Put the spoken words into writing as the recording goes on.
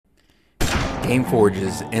Game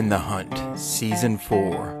Forge's In the Hunt, Season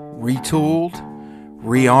 4. Retooled,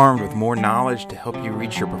 rearmed with more knowledge to help you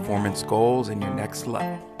reach your performance goals and your next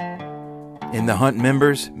level. In the Hunt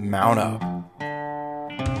members, mount up.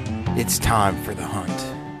 It's time for the hunt.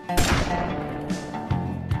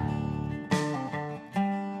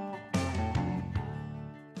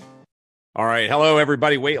 All right. Hello,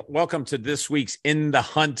 everybody. Welcome to this week's In the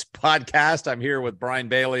Hunt podcast. I'm here with Brian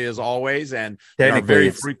Bailey, as always, and our very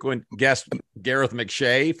frequent guest, Gareth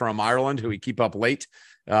McShay from Ireland, who we keep up late.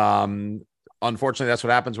 Unfortunately, that's what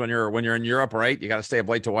happens when you're in Europe, right? You got to stay up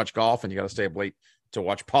late to watch golf, and you got to stay up late to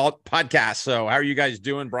watch podcasts. So how are you guys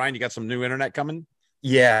doing, Brian? You got some new internet coming?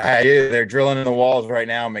 Yeah, I do. They're drilling in the walls right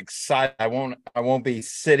now. I'm excited. I won't be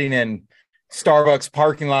sitting in Starbucks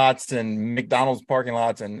parking lots and McDonald's parking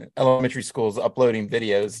lots and elementary schools uploading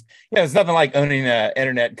videos. Yeah, it's nothing like owning an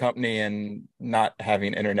internet company and not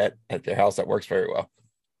having internet at your house that works very well.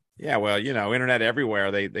 Yeah, well, internet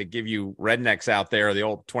everywhere. They give you rednecks out there, the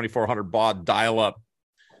old 2400 baud dial-up,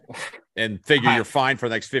 and figure you're fine for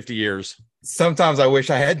the next 50 years. Sometimes I wish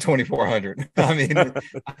I had 2400. I mean,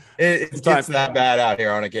 it gets that bad out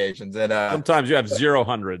here on occasions. And sometimes you have 0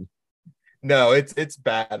 No, it's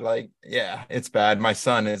bad. It's bad. My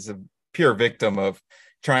son is a pure victim of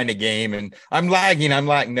trying to game, and I'm lagging.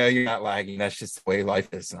 No, you're not lagging. That's just the way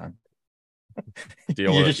life is, son.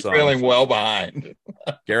 You're just feeling well behind.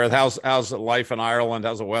 Gareth, how's life in Ireland?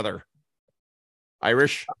 How's the weather?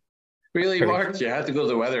 Irish? Really, Mark? You have to go to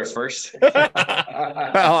the weather first. Well,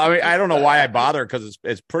 I mean, I don't know why I bother, because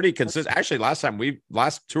it's pretty consistent. Actually, last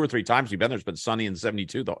 2 or 3 times we've been there, it's been sunny and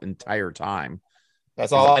 72 the entire time.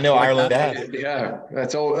 That's all I know Ireland has. Yeah,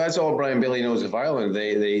 that's all Brian Bailey knows of Ireland.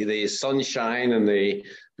 The sunshine and the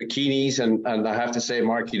bikinis, and I have to say,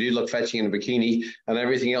 Mark, you do look fetching in a bikini and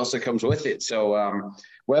everything else that comes with it. So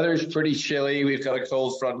weather's pretty chilly. We've got a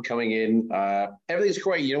cold front coming in. Everything's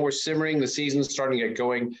great. We're simmering. The season's starting to get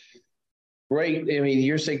going. Great. I mean,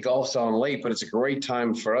 you're saying golf's on late, but it's a great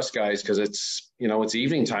time for us guys because it's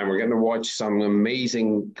evening time. We're getting to watch some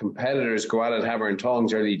amazing competitors go at it, hammer and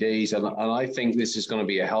tongs early days. And I think this is going to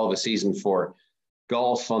be a hell of a season for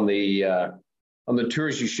golf on the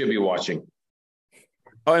tours you should be watching.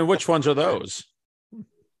 Oh, and which ones are those?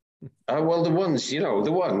 Well, the ones. The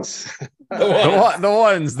ones. If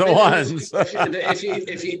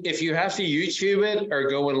you have to YouTube it or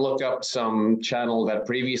go and look up some channel that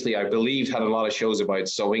previously I believe had a lot of shows about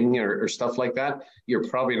sewing or stuff like that, you're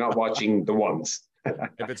probably not watching the ones.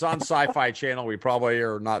 If it's on Sci-Fi Channel, we probably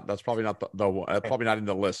are not. That's probably not probably not in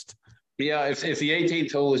the list. Yeah, if the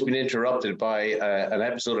 18th hole has been interrupted by an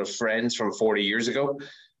episode of Friends from 40 years ago,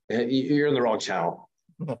 you're in the wrong channel.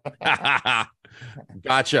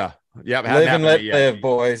 Gotcha. Yep. Live and let live,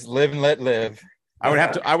 boys. Live and let live. I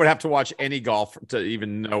would have to watch any golf to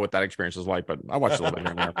even know what that experience is like, but I watched a little bit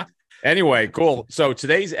here and there. Anyway, cool. So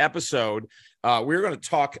today's episode, we're going to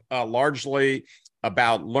talk largely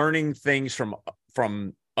about learning things from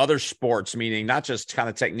other sports, meaning not just kind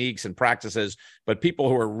of techniques and practices, but people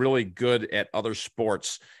who are really good at other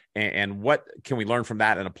sports. And what can we learn from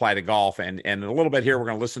that and apply to golf? And in a little bit here, we're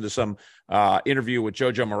going to listen to some interview with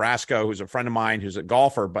Jojo Marasco, who's a friend of mine, who's a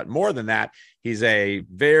golfer. But more than that, he's a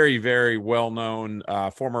very, very well-known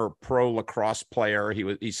former pro lacrosse player.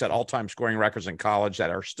 He set all-time scoring records in college that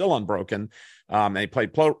are still unbroken. And he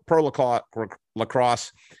played pro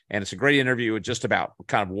lacrosse. And it's a great interview just about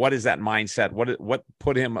kind of what is that mindset? What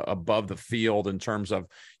put him above the field in terms of,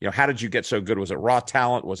 how did you get so good? Was it raw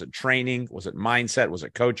talent? Was it training? Was it mindset? Was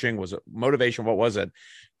it coaching? Was it motivation? What was it?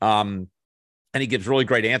 And he gives really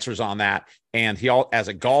great answers on that. And as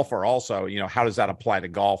a golfer also, how does that apply to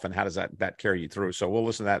golf and how does that carry you through? So we'll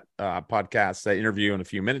listen to that podcast, that interview in a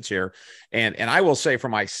few minutes here. And I will say for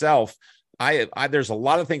myself, there's a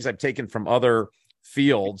lot of things I've taken from other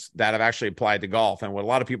fields that have actually applied to golf. And what a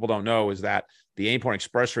lot of people don't know is that the aim point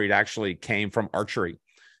express read actually came from archery.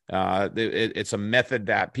 It's a method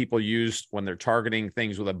that people use when they're targeting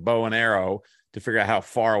things with a bow and arrow to figure out how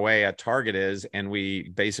far away a target is. And we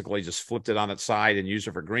basically just flipped it on its side and used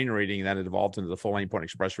it for green reading. And then it evolved into the full aim point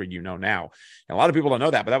express read now. And a lot of people don't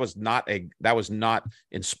know that, but that was not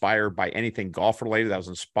inspired by anything golf related. That was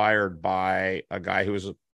inspired by a guy who was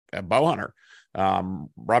a bow hunter,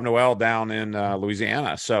 Rob Noel down in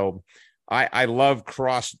Louisiana. So I love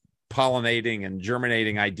cross-pollinating and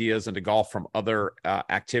germinating ideas into golf from other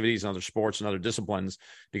activities and other sports and other disciplines,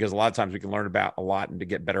 because a lot of times we can learn about a lot and to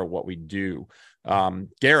get better at what we do.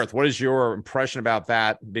 Gareth, what is your impression about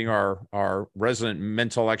that, being our resident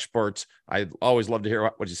mental expert? I always love to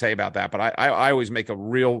hear what you say about that, but I always make a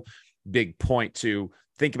real big point to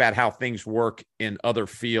think about how things work in other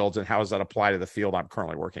fields and how does that apply to the field I'm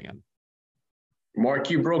currently working in. Mark,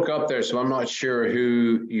 you broke up there, so I'm not sure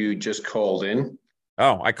who you just called in.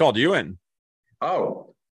 Oh, I called you in.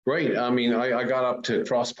 Oh, great. I mean, I got up to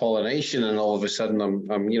cross-pollination and all of a sudden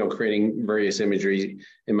I'm creating various imagery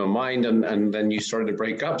in my mind and then you started to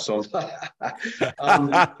break up. So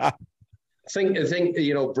I think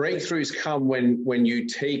breakthroughs come when you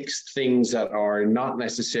take things that are not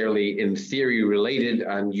necessarily in theory related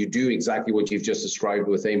and you do exactly what you've just described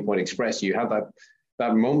with Aimpoint Express. You have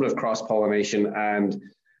that moment of cross-pollination and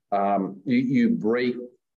you break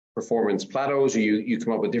performance plateaus, or you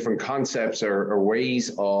come up with different concepts or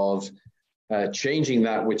ways of changing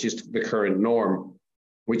that, which is the current norm,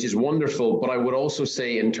 which is wonderful. But I would also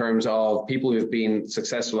say in terms of people who've been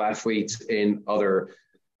successful athletes in other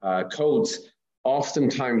codes,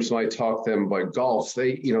 oftentimes when I talk to them about golf,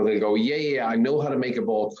 they go, yeah, I know how to make a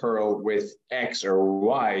ball curl with X or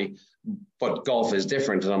Y, but golf is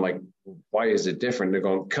different. And I'm like, why is it different? They're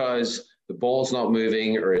going, because the ball's not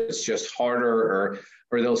moving, or it's just harder,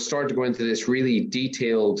 or they'll start to go into this really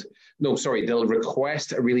detailed, they'll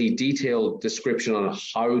request a really detailed description on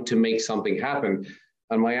how to make something happen.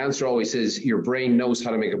 And my answer always is, your brain knows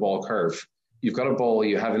how to make a ball curve. You've got a ball,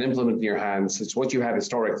 you have an implement in your hands, it's what you had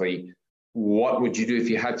historically. What would you do if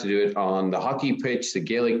you had to do it on the hockey pitch, the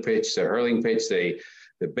Gaelic pitch, the hurling pitch, the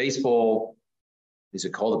baseball? Is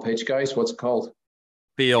it called a pitch, guys? What's it called?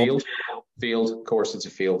 Field. Of course, it's a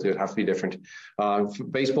field. It would have to be different.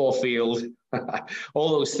 Baseball field, all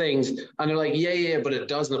those things. And they're like, yeah, but it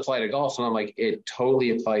doesn't apply to golf. And I'm like, it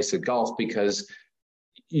totally applies to golf, because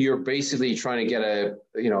you're basically trying to get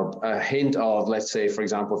a hint of, let's say, for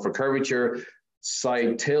example, for curvature,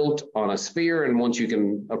 side tilt on a sphere. And once you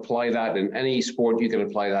can apply that in any sport, you can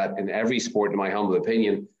apply that in every sport, in my humble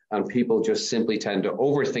opinion. And people just simply tend to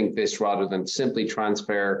overthink this rather than simply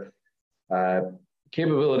transfer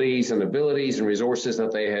capabilities and abilities and resources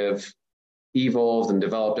that they have evolved and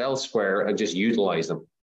developed elsewhere and just utilize them.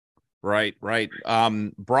 Right.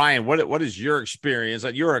 Brian, what is your experience?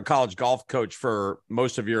 You were a college golf coach for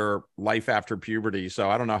most of your life after puberty, so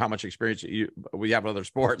I don't know how much experience we have in other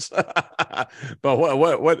sports. But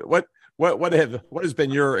what has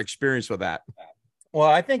been your experience with that? Well,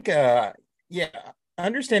 I think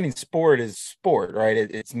understanding sport is sport, right?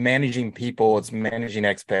 It's managing people, it's managing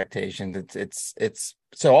expectations. It's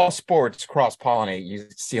so all sports cross-pollinate, you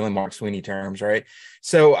stealing Mark Sweeney terms, right?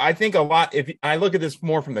 So I think a lot, if I look at this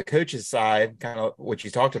more from the coach's side, kind of what you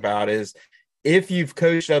talked about, is if you've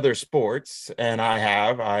coached other sports, and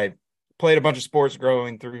I played a bunch of sports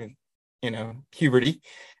growing through, puberty.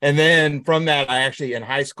 And then from that, in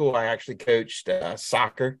high school, I actually coached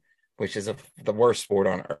soccer, which is the worst sport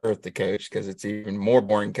on earth to coach, because it's even more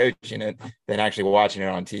boring coaching it than actually watching it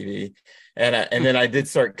on TV. And then I did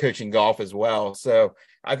start coaching golf as well. So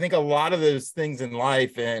I think a lot of those things in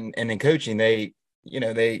life and in coaching, they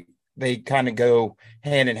kind of go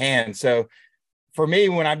hand in hand. So for me,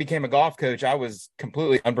 when I became a golf coach, I was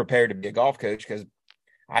completely unprepared to be a golf coach, because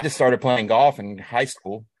I just started playing golf in high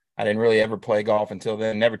school. I didn't really ever play golf until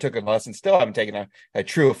then, never took a lesson, still haven't taken a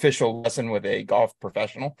true official lesson with a golf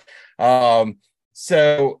professional.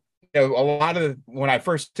 So, a lot of when I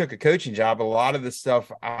first took a coaching job, a lot of the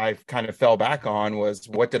stuff I kind of fell back on was,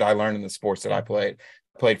 what did I learn in the sports that I played?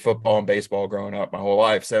 I played football and baseball growing up my whole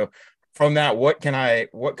life. So from that, what could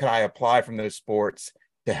I apply from those sports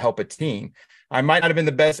to help a team? I might not have been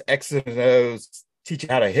the best X's and O's, teaching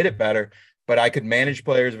how to hit it better, but I could manage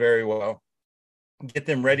players very well, get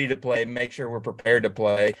them ready to play, make sure we're prepared to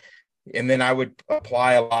play. And then I would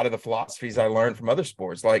apply a lot of the philosophies I learned from other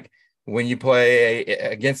sports. Like, when you play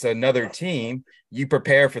against another team, you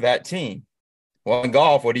prepare for that team. Well, in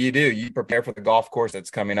golf, what do? You prepare for the golf course that's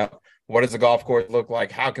coming up. What does the golf course look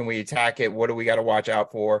like? How can we attack it? What do we got to watch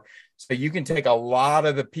out for? So you can take a lot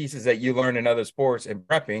of the pieces that you learn in other sports in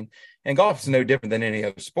prepping, and golf is no different than any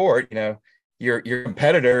other sport. Your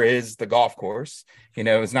competitor is the golf course.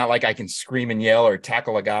 It's not like I can scream and yell or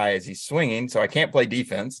tackle a guy as he's swinging, so I can't play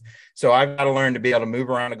defense. So I've got to learn to be able to move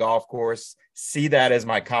around a golf course, see that as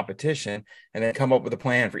my competition, and then come up with a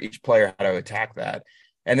plan for each player how to attack that.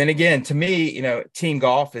 And then again, to me, team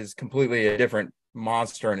golf is completely a different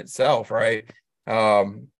monster in itself, right?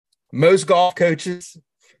 Most golf coaches,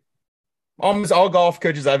 almost all golf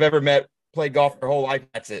coaches I've ever met, played golf their whole life.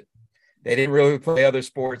 That's it. They didn't really play other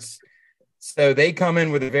sports. So they come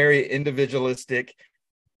in with a very individualistic,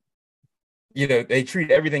 they treat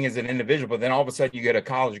everything as an individual, but then all of a sudden you go to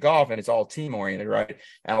college golf and it's all team oriented, right?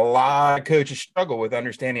 And a lot of coaches struggle with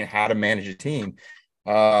understanding how to manage a team.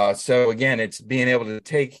 So again, it's being able to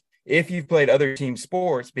take, if you've played other team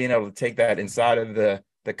sports, being able to take that inside of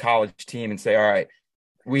the college team and say, all right,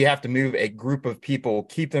 we have to move a group of people,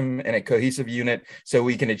 keep them in a cohesive unit so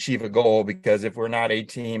we can achieve a goal. Because if we're not a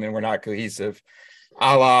team and we're not cohesive,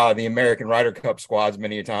 a la the American Ryder Cup squads,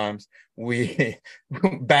 many times we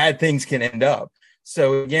bad things can end up.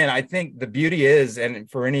 So again, I think the beauty is, and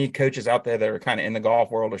for any coaches out there that are kind of in the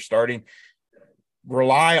golf world or starting,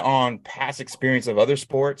 rely on past experience of other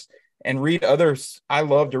sports and read others. I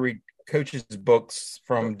love to read coaches' books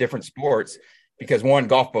from different sports because one,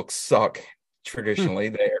 golf books suck traditionally.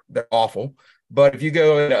 They're awful. But if you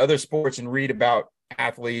go into other sports and read about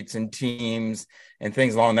athletes and teams and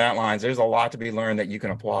things along that lines, there's a lot to be learned that you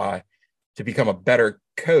can apply to become a better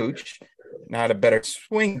coach, not a better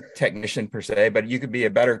swing technician per se, but you could be a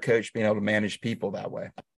better coach being able to manage people that way.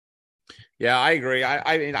 Yeah, I agree.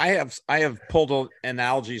 I mean, I have pulled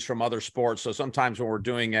analogies from other sports. So sometimes when we're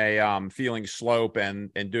doing a feeling slope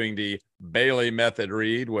and doing the Bailey method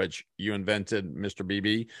read, which you invented, Mr.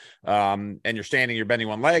 BB, and you're standing, you're bending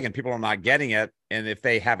one leg, and people are not getting it. And if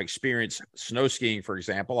they have experience snow skiing, for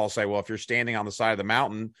example, I'll say, well, if you're standing on the side of the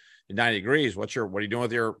mountain at 90 degrees, what are you doing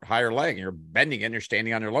with your higher leg? And you're bending it, and you're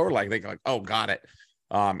standing on your lower leg. They go like, oh, got it.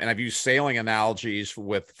 And I've used sailing analogies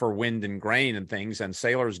for wind and grain and things, and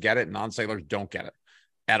sailors get it and non-sailors don't get it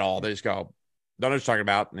at all. They just go, don't know what you're talking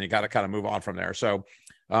about, and you got to kind of move on from there. So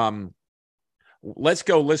let's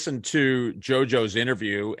go listen to JoJo's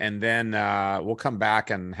interview, and then we'll come back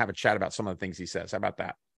and have a chat about some of the things he says. How about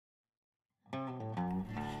that?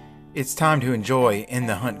 It's time to enjoy In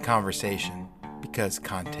the Hunt conversation because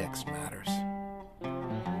context matters.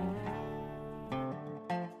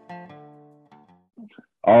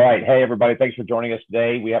 All right. Hey, everybody. Thanks for joining us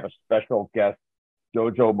today. We have a special guest,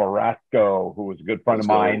 JoJo Marasco, who is a good friend of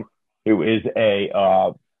mine, who is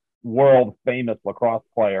a world famous lacrosse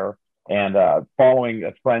player. And following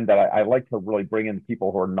a trend that I like to really bring in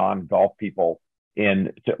people who are non-golf people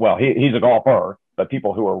he's a golfer, but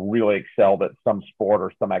people who are really excelled at some sport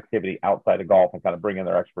or some activity outside of golf and kind of bring in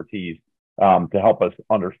their expertise to help us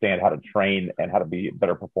understand how to train and how to be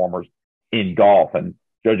better performers in golf. And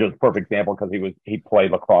JoJo's a perfect example because he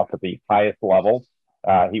played lacrosse at the highest level.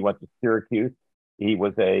 He went to Syracuse. He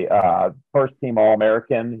was a first-team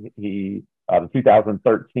All-American. He the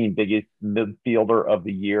 2013 biggest midfielder of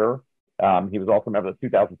the year. He was also a member of the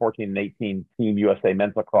 2014 and 18 Team USA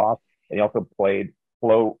men's lacrosse. And he also played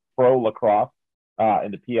pro lacrosse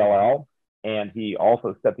in the PLL. And he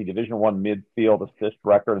also set the Division I midfield assist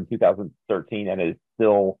record in 2013 and is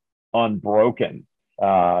still unbroken.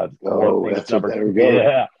 One of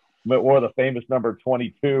the famous number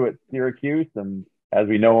 22 at Syracuse, and as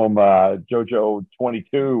we know him, JoJo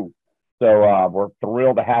 22. So we're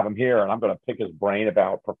thrilled to have him here, and I'm going to pick his brain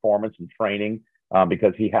about performance and training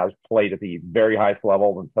because he has played at the very highest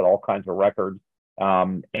level and set all kinds of records.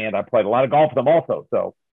 And I played a lot of golf with him also.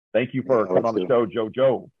 So thank you for coming on the show,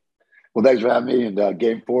 JoJo. Well, thanks for having me, and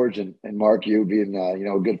Game Forge and Mark, you being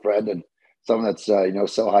a good friend and someone that's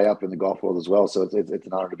so high up in the golf world as well. So it's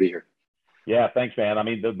an honor to be here. Yeah, thanks, man. I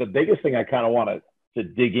mean, the biggest thing I kind of want to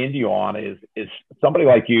dig into you on is somebody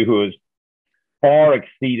like you who has far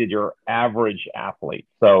exceeded your average athlete.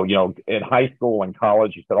 So in high school and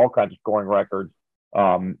college, you set all kinds of scoring records.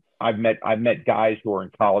 I've met guys who are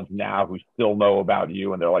in college now who still know about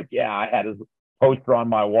you, and they're like, yeah, I had his poster on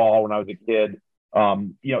my wall when I was a kid.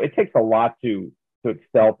 It takes a lot to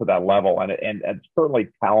excel to that level, and certainly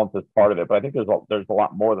talent is part of it. But I think there's a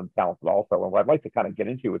lot more than talent also. And what I'd like to kind of get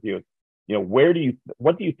into with you is, what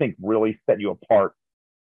do you think really set you apart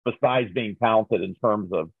besides being talented in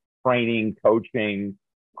terms of training, coaching,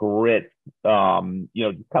 grit? Kind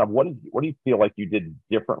of what do you feel like you did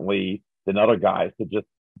differently than other guys to just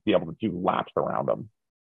be able to do laps around them?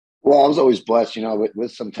 Well, I was always blessed,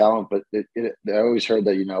 with some talent, but I always heard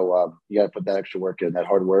that, you got to put that extra work in, that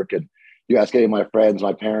hard work. And you ask any of my friends,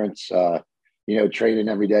 my parents, training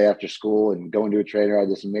every day after school and going to a trainer. I had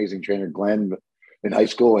this amazing trainer, Glenn, in high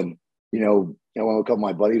school. And, one of a couple of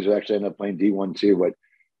my buddies who actually ended up playing D1 too. But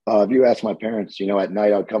if you ask my parents, at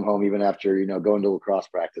night, I'd come home even after, going to lacrosse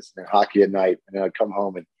practice and then hockey at night. And then I'd come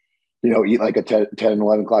home and, eat like a 10 and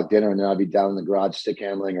 11 o'clock dinner. And then I'd be down in the garage stick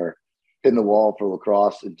handling or hitting the wall for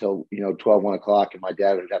lacrosse until 12, 1 o'clock, and my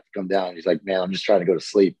dad would have to come down. He's like, man, I'm just trying to go to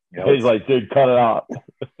sleep. He's like, dude, cut it out.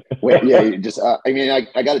 Well, yeah, you just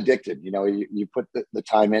I got addicted. You put the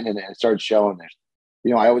time in, and it started showing.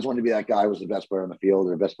 I always wanted to be that guy who was the best player on the field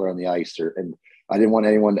or the best player on the ice, and I didn't want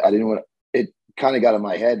it kind of got in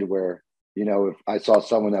my head where if I saw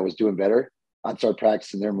someone that was doing better, I'd start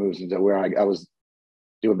practicing their moves into where I was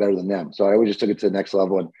doing better than them. So I always just took it to the next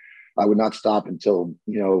level, and I would not stop until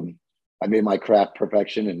I made my craft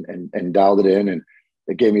perfection and dialed it in. And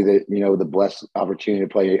it gave me the blessed opportunity to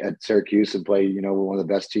play at Syracuse and play, with one of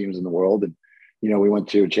the best teams in the world. And, we went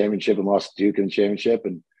to a championship and lost to Duke in the championship.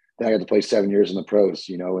 And then I got to play 7 years in the pros,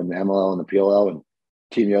 in the MLL and the PLL and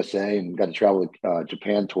Team USA, and got to travel to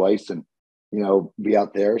Japan twice and, be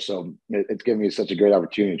out there. So it's given me such a great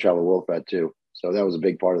opportunity to travel World Fed too. So that was a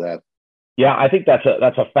big part of that. Yeah, I think that's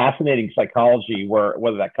a fascinating psychology, where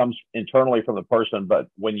whether that comes internally from the person, but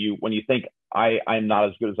when you think I'm not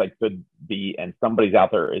as good as I could be, and somebody's out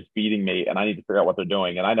there is beating me, and I need to figure out what they're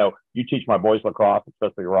doing. And I know you teach my boys lacrosse,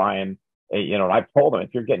 especially Ryan. And I've told them, if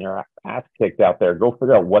you're getting your ass kicked out there, go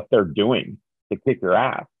figure out what they're doing to kick your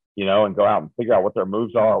ass, and go out and figure out what their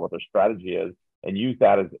moves are, what their strategy is, and use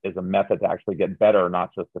that as a method to actually get better,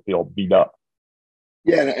 not just to feel beat up.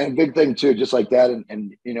 Yeah, and a big thing too, just like that,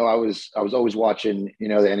 and I was always watching, the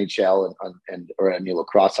NHL or any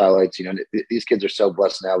lacrosse highlights. These kids are so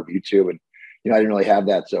blessed now with YouTube, and I didn't really have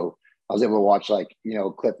that, so I was able to watch a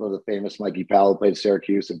clip of the famous Mikey Powell who played at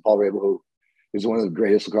Syracuse, and Paul Rabel, who is one of the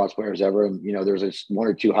greatest lacrosse players ever. And there's just one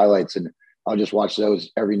or two highlights, and I'll just watch those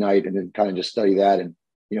every night, and then kind of just study that, and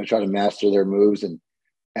try to master their moves, and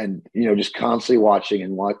just constantly watching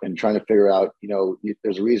and trying to figure out,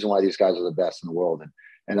 there's a reason why these guys are the best in the world.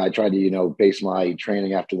 And I tried to, base my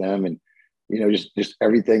training after them, and, just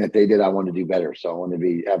everything that they did, I wanted to do better. So I wanted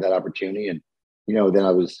to have that opportunity. And, then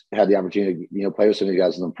I had the opportunity to, play with some of you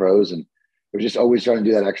guys in the pros, and it was just always trying to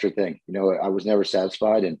do that extra thing. I was never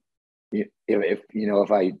satisfied. And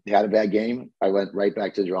if I had a bad game, I went right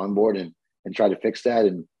back to the drawing board and tried to fix that.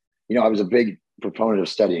 And, I was a big proponent of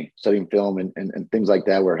studying film and things like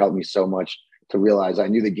that, where it helped me so much to realize I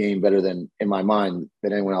knew the game better than in my mind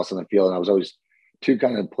than anyone else on the field. And I was always two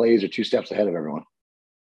kind of plays or two steps ahead of everyone.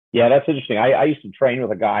 Yeah, that's interesting. I used to train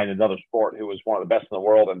with a guy in another sport who was one of the best in the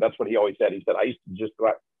world. And that's what he always said. He said, I used to just go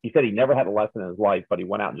out. He said he never had a lesson in his life, but he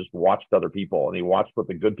went out and just watched other people, and he watched what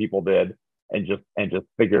the good people did and just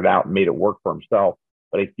figured it out and made it work for himself.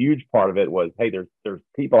 But a huge part of it was, hey, there's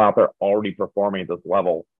people out there already performing at this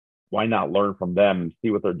level. Why not learn from them,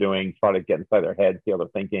 see what they're doing, try to get inside their head, see how they're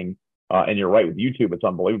thinking. And you're right, with YouTube, it's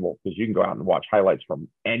unbelievable, because you can go out and watch highlights from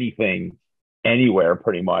anything, anywhere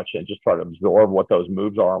pretty much, and just try to absorb what those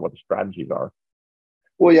moves are and what the strategies are.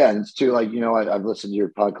 Well, yeah, and it's too, I've listened to your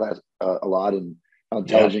podcast a lot, and how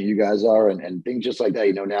intelligent you guys are, and things just like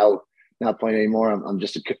that. Now not playing anymore. I'm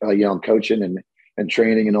just I'm coaching and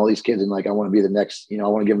training and all these kids, and I want to be the next. I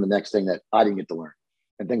want to give them the next thing that I didn't get to learn,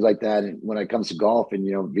 and things like that. And when it comes to golf, and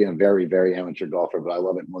being a very, very amateur golfer, but I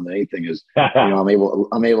love it more than anything is I'm able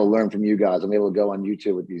to learn from you guys. I'm able to go on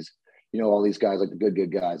YouTube with these all these guys, like the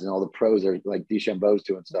good guys, and all the pros are like DeChambeau's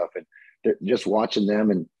doing stuff, and they're just watching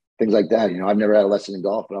them and things like that. I've never had a lesson in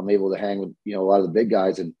golf, but I'm able to hang with a lot of the big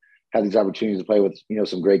guys and have these opportunities to play with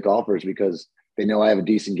some great golfers, because they know I have a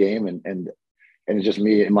decent game, and it's just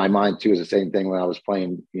me in my mind too. Is the same thing when I was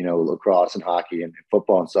playing lacrosse and hockey and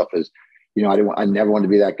football and stuff. Is I never wanted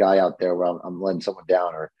to be that guy out there where I'm letting someone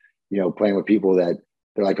down, or playing with people that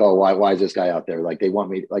they're like, oh, why is this guy out there? Like, they want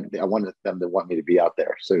me, I wanted them to want me to be out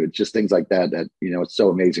there. So it's just things like that it's so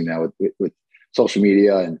amazing now with social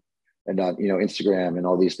media and Instagram and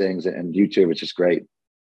all these things, and YouTube. It's just great.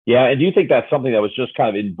 Yeah. And do you think that's something that was just kind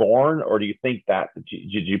of inborn, or do you think that did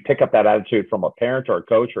you pick up that attitude from a parent or a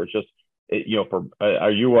coach, or it's just,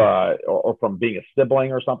 are you or from being a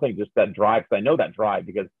sibling or something, just that drive? Because I know that drive,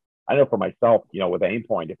 because I know for myself, with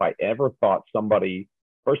Aimpoint, if I ever thought somebody,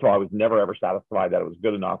 first of all, I was never ever satisfied that it was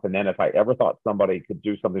good enough. And then if I ever thought somebody could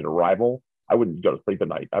do something to rival, I wouldn't go to sleep at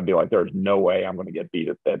night. I'd be like, there's no way I'm going to get beat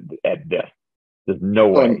at this. There's no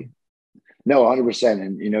way. No, 100%.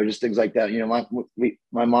 And, just things like that.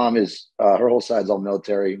 My mom is, her whole side's all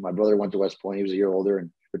military. My brother went to West Point. He was a year older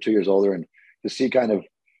or 2 years older. And to see kind of,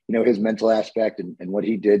 his mental aspect and what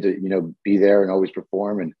he did to, be there and always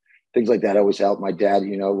perform and things like that always helped. My dad,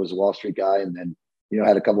 was a Wall Street guy, and then,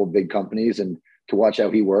 had a couple of big companies, and to watch how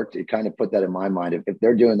he worked, it kind of put that in my mind. If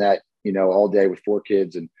they're doing that, all day with 4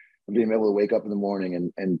 kids and being able to wake up in the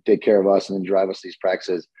morning and take care of us and then drive us to these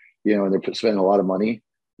practices, and they're spending a lot of money,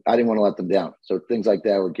 I didn't want to let them down. So things like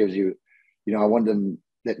that, where it gives you, I wanted them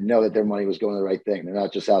to know that their money was going to the right thing. They're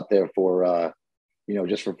not just out there for,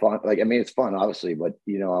 just for fun. It's fun, obviously, but,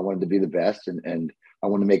 I wanted to be the best, and I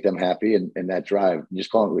wanted to make them happy, and that drive. Just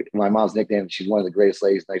calling my mom's nickname. She's one of the greatest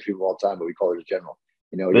ladies, nice people of all time, but we call her the General.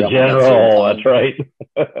 The General, that's right.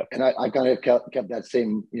 And I kind of kept that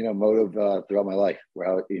same, motive throughout my life, where,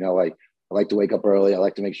 I like to wake up early. I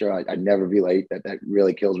like to make sure I never be late. That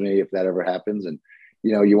really kills me if that ever happens. And,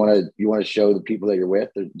 you want to show the people that you're with,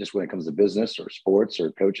 just when it comes to business or sports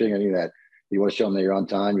or coaching, any of that, you want to show them that you're on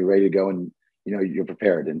time, you're ready to go, and, you're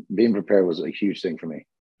prepared. And being prepared was a huge thing for me.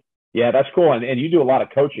 Yeah, that's cool. And you do a lot of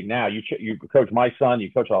coaching now. You coach my son.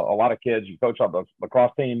 You coach a lot of kids. You coach on the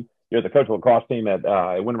lacrosse team. You're the coach of the lacrosse team at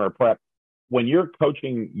Windermere Prep. When you're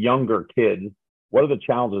coaching younger kids, what are the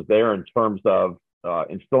challenges there in terms of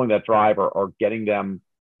instilling that drive or getting them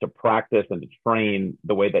to practice and to train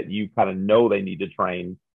the way that you kind of know they need to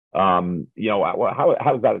train? How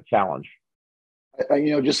is that a challenge?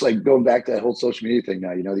 Just like going back to that whole social media thing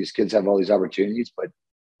now, these kids have all these opportunities, but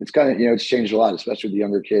it's kind of, it's changed a lot, especially with the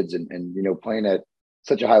younger kids and playing at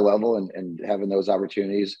such a high level and having those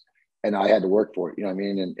opportunities. And I had to work for it, you know what I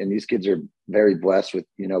mean? And these kids are very blessed with,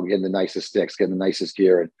 getting the nicest sticks, getting the nicest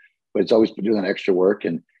gear, but it's always doing that extra work.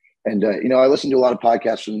 And I listen to a lot of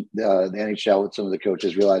podcasts from the NHL with some of the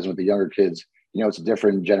coaches, realizing with the younger kids, it's a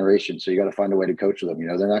different generation. So you got to find a way to coach them.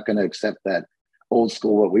 They're not going to accept that old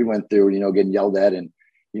school, what we went through, getting yelled at and,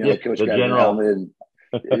 the coach got your helmet and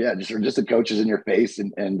yeah, just the coaches in your face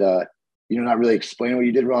and not really explaining what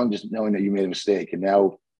you did wrong, just knowing that you made a mistake. And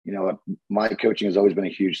now, my coaching has always been a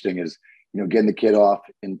huge thing is, getting the kid off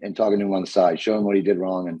and talking to him on the side, showing him what he did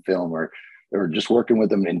wrong in film or just working with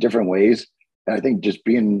them in different ways. And I think just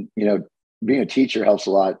being a teacher helps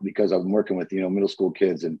a lot because I'm working with, middle school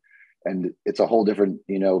kids and it's a whole different,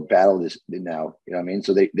 battle now, you know what I mean?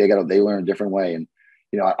 So they learn a different way. And,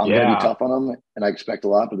 I'm going to be tough on them and I expect a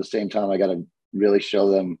lot, but at the same time, I got to really show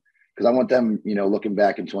them because I want them, looking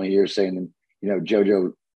back in 20 years saying,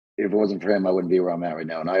 JoJo, if it wasn't for him, I wouldn't be where I'm at right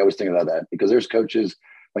now. And I always think about that because there's coaches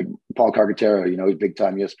like Paul Carcaterra, he's a big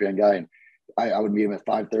time ESPN guy. And I would meet him at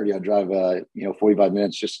 5:30. I'd drive, 45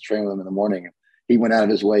 minutes just to train with him in the morning. He went out of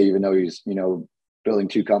his way, even though he's, building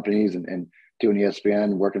two companies and doing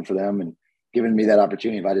ESPN, working for them and giving me that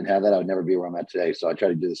opportunity. If I didn't have that, I would never be where I'm at today. So I try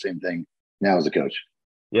to do the same thing now as a coach.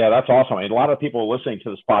 Yeah, that's awesome. I mean, a lot of people listening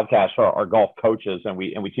to this podcast are golf coaches, and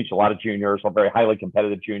we teach a lot of juniors, very highly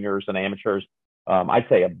competitive juniors and amateurs. I'd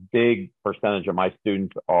say a big percentage of my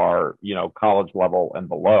students are, college level and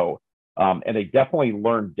below, and they definitely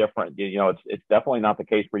learn different. It's definitely not the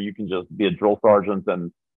case where you can just be a drill sergeant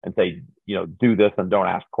and say, do this and don't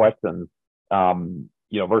ask questions.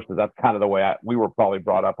 Versus that's kind of the way we were probably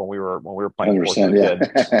brought up when we were playing sports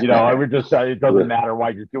as kids. I would just say it doesn't matter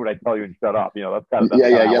why, just do what I tell you and shut up. That's kind of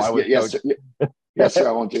yes, sir.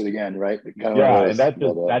 I won't do it again, right? And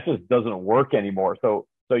that just doesn't work anymore. So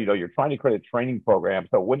you're trying to create a training program.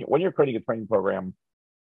 So when you're creating a training program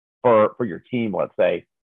for your team, let's say,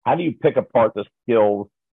 how do you pick apart the skills?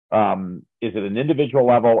 Is it an individual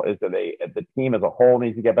level? Is it the team as a whole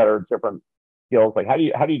needs to get better at different skills? Like how do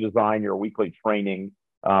you design your weekly training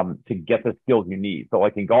to get the skills you need? So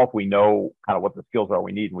like in golf, we know kind of what the skills are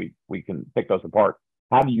we need, and we can pick those apart.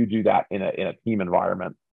 How do you do that in a team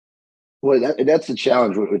environment? Well, that's the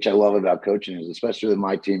challenge, which I love about coaching, is especially with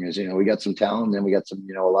my team, is we got some talent, and then we got some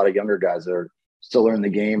a lot of younger guys that are still learning the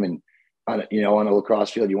game. And on a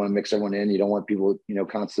lacrosse field, you want to mix everyone in. You don't want people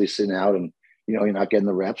constantly sitting out and you're not getting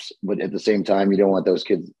the reps. But at the same time, you don't want those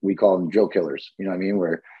kids. We call them drill killers. You know what I mean?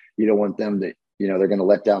 Where you don't want them to they're going to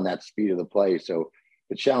let down that speed of the play. So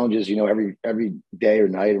the challenge is every day or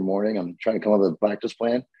night or morning, I'm trying to come up with a practice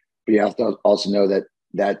plan. But you have to also know that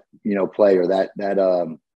play or that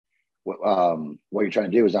what you're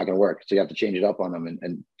trying to do is not going to work. So you have to change it up on them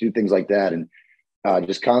and do things like that. And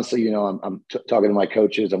just constantly, I'm talking to my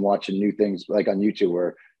coaches. I'm watching new things like on YouTube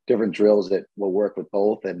where different drills that will work with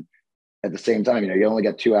both. And at the same time, you only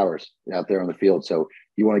got 2 hours out there on the field. So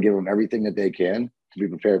you want to give them everything that they can to be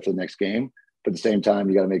prepared for the next game. But at the same time,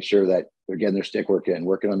 you got to make sure that they're getting their stick work in,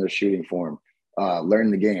 working on their shooting form,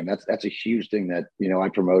 learning the game. That's a huge thing that, I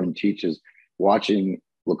promote and teach is watching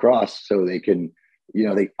lacrosse so they can,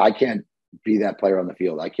 I can't be that player on the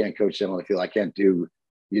field. I can't coach them on the field. I can't do,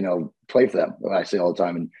 play for them. I say all the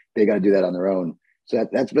time, and they got to do that on their own. So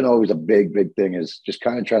that's been always a big, big thing, is just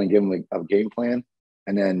kind of trying to give them a game plan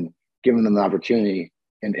and then giving them the opportunity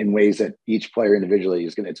in ways that each player individually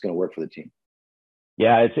it's going to work for the team.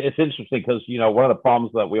 Yeah, it's interesting because one of the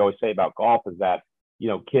problems that we always say about golf is that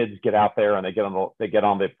kids get out there and they get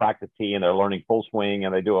on the practice tee and they're learning full swing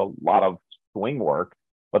and they do a lot of swing work,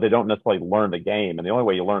 but they don't necessarily learn the game. And the only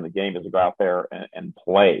way you learn the game is to go out there and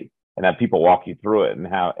play and have people walk you through it and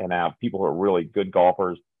have people who are really good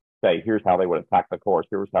golfers say, here's how they would attack the course,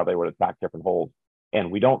 here's how they would attack different holes. And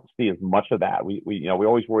we don't see as much of that. We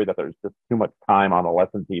always worry that there's just too much time on the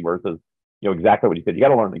lesson tee versus exactly what you said. You got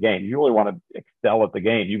to learn the game. You really want to excel at the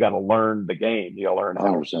game. You got to learn the game. You got to learn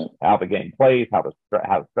how the game plays, how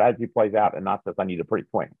the strategy plays out, and not just I need a pretty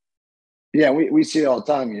swing. Yeah, we see it all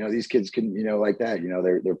the time. These kids can, like that.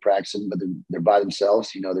 They're practicing, but they're by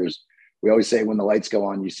themselves. We always say when the lights go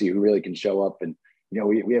on, you see who really can show up. And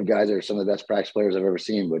we have guys that are some of the best practice players I've ever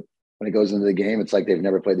seen. But when it goes into the game, it's like they've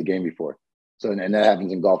never played the game before. So, and that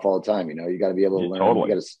happens in golf all the time. You know, you got to be able to learn. Totally.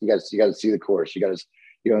 You got to see the course. You got to,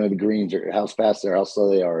 know the greens or how fast they're, how slow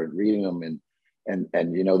they are, and reading them,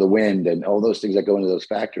 and you know, the wind and all those things that go into those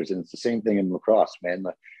factors. And it's the same thing in lacrosse, man.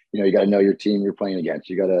 You know, you got to know your team you're playing against.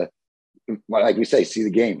 You got to, like we say, see the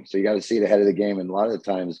game. So you got to see it ahead of the game. And a lot of the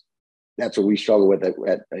times, that's what we struggle with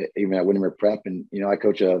even at Windermere Prep. And you know, I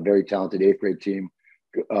coach a very talented 8th grade team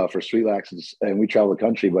for Sweet Lax, and we travel the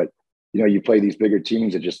country. But you know, you play these bigger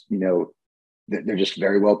teams that just, you know, they're just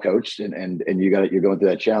very well coached, and you're going through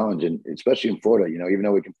that challenge. And especially in Florida, you know, even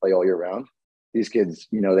though we can play all year round, these kids,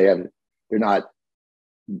 you know, they're not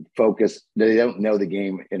focused. They don't know the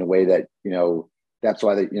game in a way that, you know, that's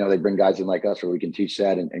why they bring guys in like us where we can teach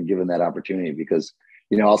that and give them that opportunity. Because,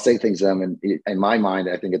 you know, I'll say things to them, and in my mind,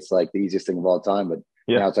 I think it's like the easiest thing of all time, but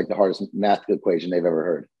now it's like the hardest math equation they've ever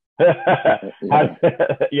heard.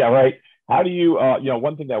 Yeah, right. How do you, you know,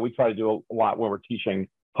 one thing that we try to do a lot when we're teaching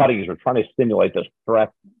putting is we're trying to stimulate the stress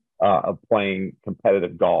of playing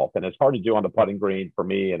competitive golf. And it's hard to do on the putting green for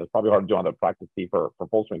me, and it's probably hard to do on the practice tee for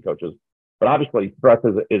full swing coaches. But obviously, stress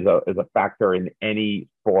is a factor in any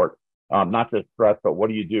sport. Not just stress, but what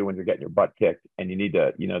do you do when you're getting your butt kicked and you need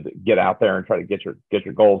to, you know, get out there and try to get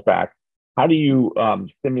your goals back? How do you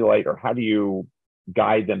stimulate, or how do you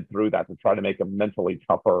guide them through that to try to make them mentally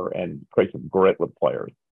tougher and create some grit with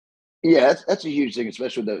players? Yeah, that's a huge thing,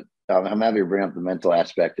 especially with I'm happy to bring up the mental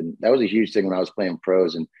aspect. And that was a huge thing when I was playing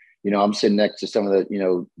pros. And, you know, I'm sitting next to some of the, you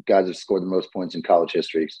know, guys that scored the most points in college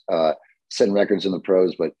history, setting records in the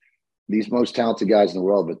pros, but these most talented guys in the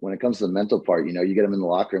world. But when it comes to the mental part, you know, you get them in the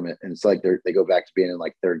locker room and it's like they go back to being in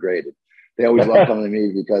like 3rd grade. They always love coming to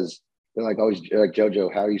me because they're like, always like,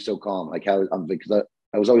 JoJo, how are you so calm? Like, because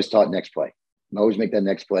I was always taught next play. And always make that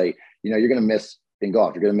next play. You know, you're going to miss in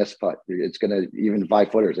golf. You're going to miss a putt. It's going to, even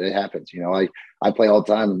 5-footers, it happens. You know, I play all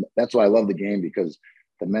the time. And that's why I love the game, because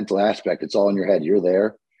the mental aspect, it's all in your head. You're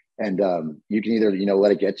there. And you can either, you know,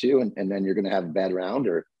 let it get you and then you're going to have a bad round,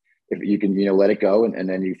 or if you can, you know, let it go and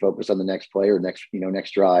then you focus on the next play or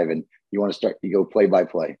next drive, and you want to start, you go play by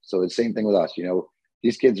play. So the same thing with us, you know,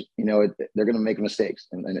 these kids, you know, they're going to make mistakes.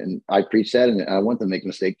 And I preach that, and I want them to make a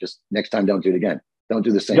mistake. Just next time, don't do it again. Don't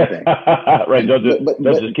do the same thing. Right. Don't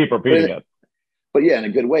just keep repeating it. But yeah, in a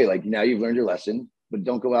good way. Like, now you've learned your lesson, but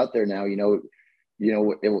don't go out there now. You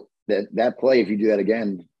know, that play, if you do that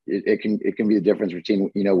again, it can be the difference between,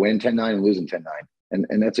 you know, winning 10-9 and losing 10-9.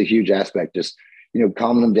 And that's a huge aspect. Just, you know,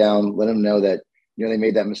 calming them down, let them know that, you know, they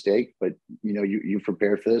made that mistake, but you know, you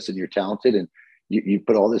prepared for this and you're talented, and you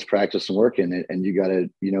put all this practice and work in it, and you got to,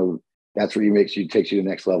 you know, that's where takes you to the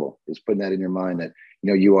next level, is putting that in your mind that, you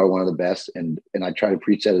know, you are one of the best. And I try to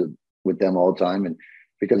preach that with them all the time. And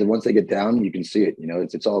because once they get down, you can see it. You know,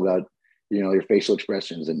 it's all about, you know, your facial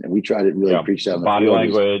expressions, and we try to really preach that on the body field.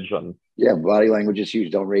 language. Body language is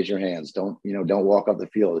huge. Don't raise your hands. Don't walk off the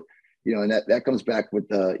field. You know, and that comes back with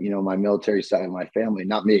you know, my military side of my family,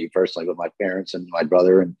 not me personally, but my parents and my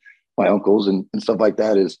brother and my uncles and stuff like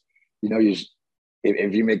that. Is, you know,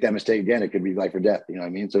 if you make that mistake again, it could be life or death. You know what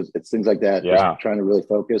I mean? So it's things like that. Yeah. Just trying to really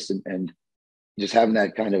focus and just having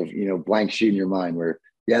that kind of, you know, blank sheet in your mind where,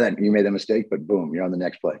 that you made a mistake, but boom, you're on the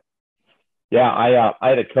next play. Yeah, I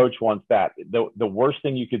had a coach once that the worst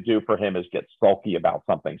thing you could do for him is get sulky about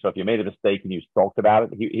something. So if you made a mistake and you sulked about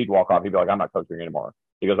it, he'd walk off. He'd be like, "I'm not coaching anymore."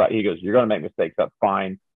 He goes, "You're going to make mistakes. That's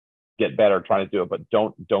fine. Get better, trying to do it, but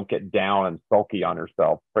don't get down and sulky on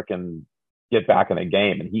yourself. Frickin' get back in the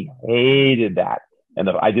game." And he hated that. And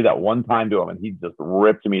I did that one time to him, and he just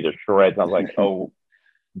ripped me to shreds. I was like, "Oh,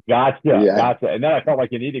 gotcha." And then I felt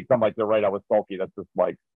like you needed to come like, "You're right, I was sulky. That's just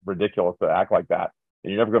like ridiculous to act like that."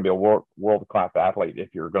 And you're never going to be a world-class athlete if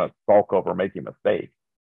you're going to sulk over making a mistake.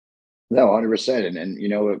 No, 100%. And you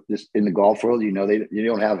know, this in the golf world, you know, you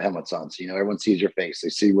don't have helmets on, so you know, everyone sees your face. They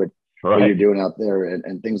see what you're doing out there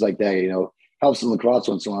and things like that. You know, helps in lacrosse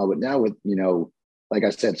once in a while, but now with, you know, like I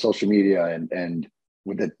said, social media and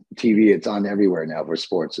with the TV, it's on everywhere now for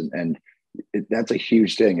sports, and that's a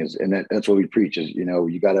huge thing. That's what we preach is, you know,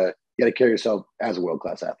 you gotta carry yourself as a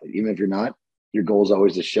world-class athlete, even if you're not. Your goal is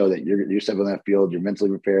always to show that you're stepping on that field, you're mentally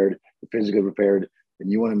prepared, you're physically prepared, and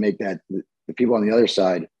you want to make that the people on the other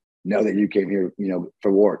side know that you came here, you know,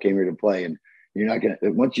 for war, came here to play. And you're not going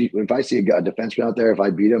to, if I see a defenseman out there, if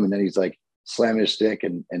I beat him and then he's like slamming his stick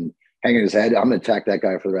and hanging his head, I'm going to attack that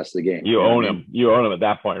guy for the rest of the game. You own him. You own him at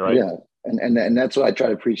that point, right? Yeah. And that's what I try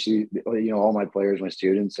to preach to, you know, all my players, my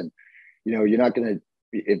students. And, you know, you're not going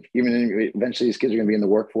to, eventually these kids are going to be in the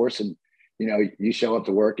workforce, and, you know, you show up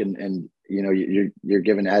to work and you know, you're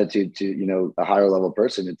given attitude to, you know, a higher level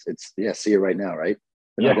person. It's see it right now, right?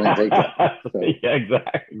 They're not going to take that. So. Yeah,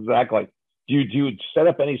 exactly. you set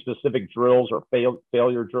up any specific drills or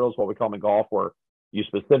failure drills, what we call them in golf, where you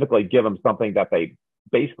specifically give them something that they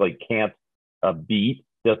basically can't beat,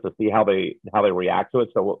 just to see how they react to it?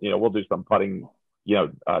 So we'll do some putting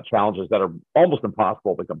challenges that are almost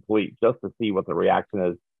impossible to complete, just to see what the reaction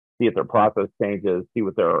is, see if their process changes, see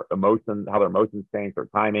what how their emotions change, their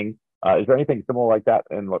timing. Is there anything similar like that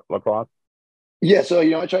in lacrosse? Yeah, so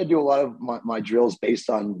I try to do a lot of my drills based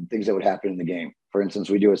on things that would happen in the game. For instance,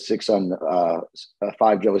 we do a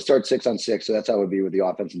 6-on-5 drill. We start 6-on-6, so that's how it would be with the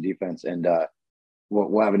offense and defense. And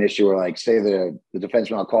we'll have an issue where, like, say the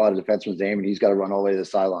defenseman, I'll call out a defenseman's name, and he's got to run all the way to the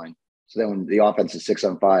sideline. So then when the offense is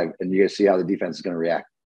 6-on-5, and you guys see how the defense is going to react.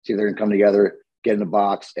 See if they're going to come together, get in the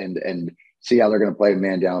box, and see how they're going to play a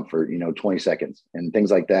man down for 20 seconds and things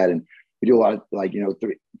like that. And we do a lot of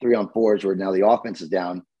 3-on-4s where now the offense is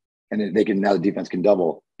down, and now the defense can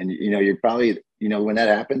double. And you're probably when that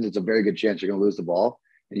happens, it's a very good chance you're going to lose the ball.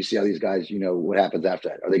 And you see how these guys, what happens after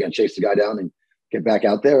that. Are they going to chase the guy down and get back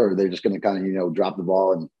out there, or are they just going to kind of drop the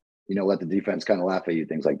ball and let the defense kind of laugh at you,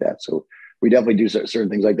 things like that. So we definitely do certain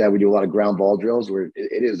things like that. We do a lot of ground ball drills where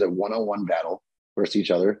it is a one-on-one battle versus each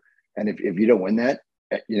other. And if you don't win that,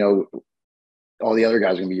 all the other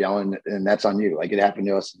guys are going to be yelling, and that's on you. Like it happened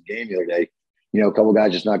to us in the game the other day. A couple of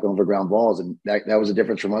guys just not going for ground balls, and that was the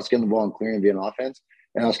difference from us getting the ball and clearing and being offense,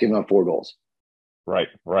 and us giving up 4 goals. Right.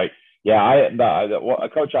 Yeah, a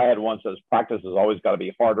coach I had once says practice has always got to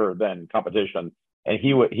be harder than competition, and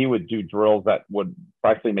he would do drills that would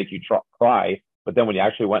practically make you cry, but then when you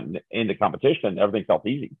actually went into competition, everything felt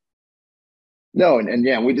easy. No, and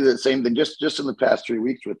yeah, we did the same thing just in the past 3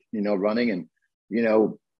 weeks with running, and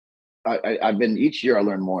I've been each year I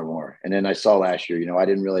learn more and more, and then I saw last year I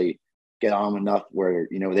didn't really get on them enough where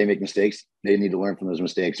they make mistakes, they need to learn from those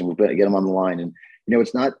mistakes, and we'll get them on the line. And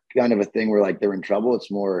it's not kind of a thing where like they're in trouble.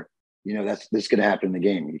 It's more this going to happen in the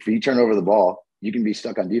game. If you turn over the ball, you can be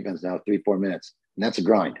stuck on defense now 3-4 minutes, and that's a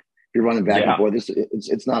grind. If you're running back and forth,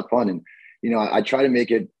 it's not fun. And I try to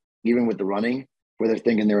make it even with the running where they're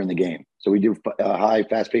thinking they're in the game. So we do high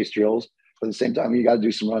fast-paced drills, but at the same time you got to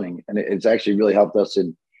do some running, and it's actually really helped us.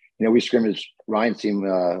 And we scrimmaged Ryan's team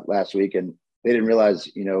last week, and they didn't realize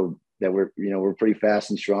that we're pretty fast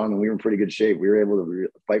and strong, and we were in pretty good shape. We were able to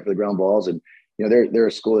fight for the ground balls, and they're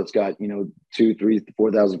a school that's got 2,000, 3,000,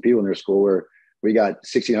 4,000 people in their school, where we got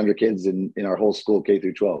 1,600 kids in our whole school, K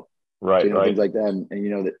through 12. Right, so, things like that, and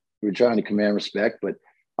that we're trying to command respect, but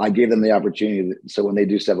I gave them the opportunity, so when they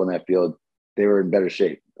do step on that field, they were in better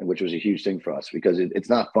shape, which was a huge thing for us, because it's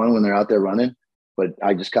not fun when they're out there running, but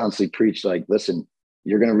I just constantly preach, like, listen,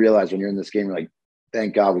 you're going to realize when you're in this game, you're like,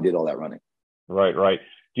 thank God we did all that running. Right.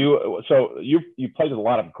 So you played with a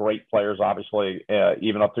lot of great players, obviously,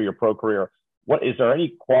 even up through your pro career. Is there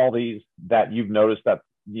any qualities that you've noticed that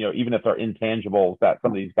even if they're intangibles that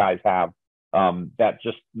some of these guys have that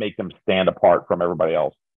just make them stand apart from everybody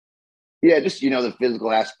else? Yeah, just the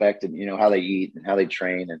physical aspect, and how they eat and how they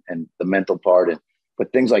train, and the mental part,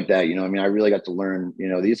 but things like that. I really got to learn.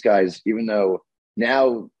 These guys, even though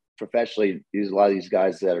now professionally, a lot of these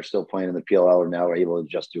guys that are still playing in the PLL are now able to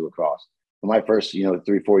just do lacrosse. In my first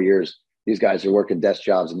 3-4 years, these guys are working desk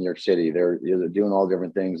jobs in New York City. They're doing all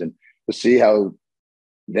different things, and to see how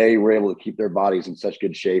they were able to keep their bodies in such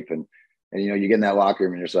good shape, and you get in that locker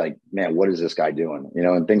room and you're just like, man, what is this guy doing?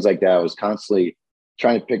 And things like that. I was constantly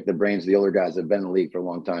trying to pick the brains of the older guys that have been in the league for a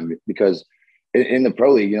long time, because in the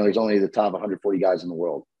pro league, there's only the top 140 guys in the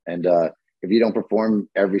world, and if you don't perform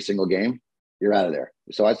every single game, you're out of there.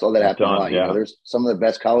 So I saw that happen a lot. Yeah. There's some of the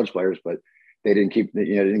best college players, but they didn't keep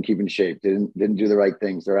in shape. They didn't do the right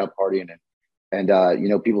things. They're out partying,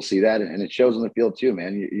 and people see that, and it shows on the field too,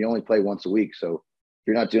 man. You only play once a week, so if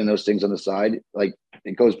you're not doing those things on the side, like,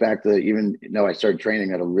 it goes back to even I started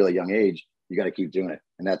training at a really young age. You got to keep doing it,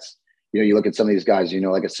 and that's you look at some of these guys,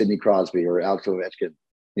 like a Sidney Crosby or Alex Ovechkin.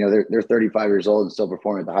 They're 35 years old and still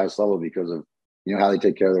performing at the highest level because of how they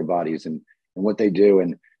take care of their bodies and what they do,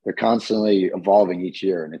 and they're constantly evolving each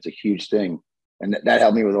year, and it's a huge thing. And that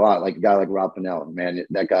helped me with a lot. Like a guy like Rob Pannell, man,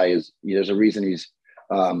 that guy is, there's a reason he's,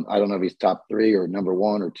 I don't know if he's top 3 or number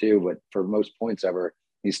 1 or 2, but for most points ever,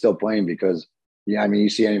 he's still playing because, you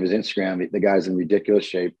see any of his Instagram, the guy's in ridiculous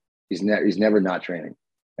shape. He's never not training,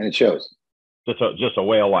 and it shows. Just a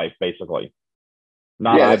way of life, basically.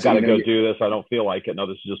 I've got to go do this. I don't feel like it. No,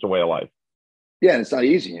 this is just a way of life. Yeah, and it's not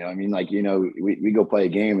easy. We go play a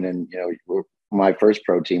game, and then, my first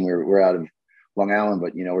pro team, we're out of Long Island,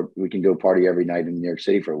 but we can go party every night in New York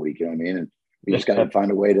City for a week. And we just got to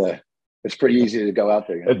find a way to. It's pretty easy to go out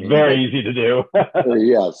there. It's very easy to do.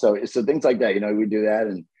 Yeah, so things like that. We do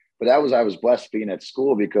that, but I was blessed being at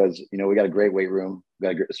school because we got a great weight room,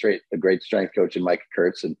 we got a great strength coach in Mike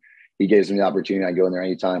Kurtz, and he gives me the opportunity. I go in there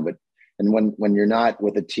anytime. And when you're not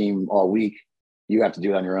with a team all week, you have to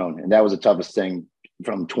do it on your own. And that was the toughest thing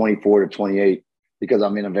from 24 to 28, because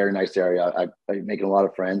I'm in a very nice area. I'm making a lot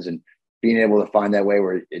of friends, and being able to find that way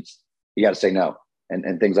where you got to say no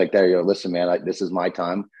and things like that. Listen, man, this is my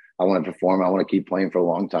time. I want to perform. I want to keep playing for a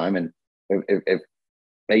long time. And if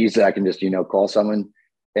I use that, I can just, call someone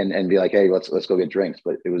and be like, hey, let's go get drinks.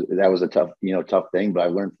 But that was a tough thing. But I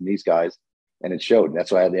learned from these guys, and it showed.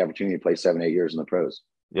 That's why I had the opportunity to play 7-8 years in the pros.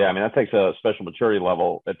 Yeah, I mean, that takes a special maturity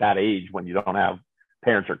level at that age when you don't have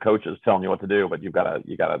parents or coaches telling you what to do, but you gotta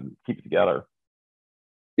keep it together.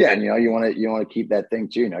 Yeah, and you want to keep that thing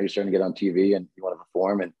too. You're starting to get on TV and you want to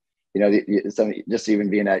perform, and just even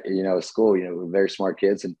being at school, very smart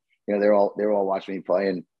kids, and they're all watching me play,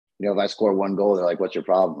 and if I score one goal, they're like, "What's your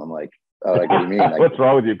problem?" I'm like, "Oh, like, what do you mean? Like, what's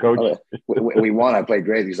wrong with you, coach?" We won. I played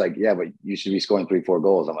great. He's like, "Yeah, but you should be scoring 3-4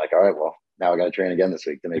 goals." I'm like, "All right, well, now I got to train again this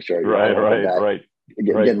week to make sure." Right.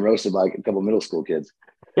 Getting roasted by a couple of middle school kids.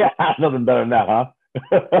 Yeah, nothing better than that, huh?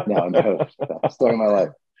 No, story of my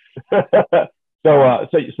life.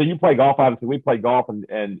 So you play golf. Obviously, we play golf,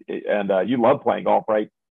 and you love playing golf, right?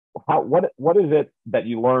 What is it that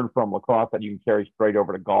you learned from lacrosse that you can carry straight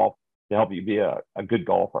over to golf to help you be a good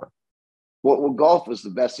golfer? Well, golf was the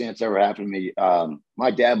best thing that's ever happened to me.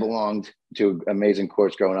 My dad belonged to an amazing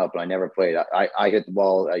course growing up, and I never played. I hit the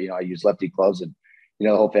ball. I used lefty clubs, and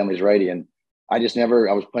the whole family's righty, and I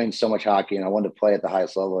was playing so much hockey, and I wanted to play at the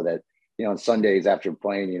highest level that on Sundays after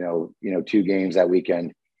playing 2 games that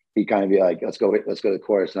weekend, he'd kind of be like, let's go to the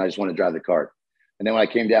course. And I just want to drive the cart. And then when I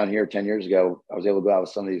came down here 10 years ago, I was able to go out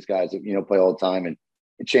with some of these guys that, play all the time, and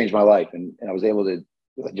it changed my life. And I was able to,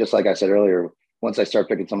 just like I said earlier, once I start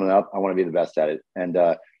picking something up, I want to be the best at it. And,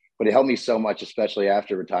 but it helped me so much, especially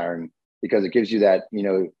after retiring, because it gives you that,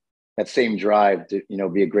 that same drive to,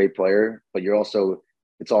 be a great player, but you're also,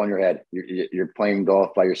 it's all in your head. You're playing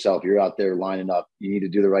golf by yourself. You're out there lining up. You need to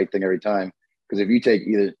do the right thing every time. Because if you take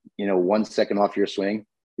either, 1 second off your swing,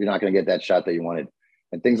 you're not going to get that shot that you wanted.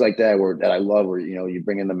 And things like that that I love where, you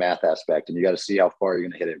bring in the math aspect, and you got to see how far you're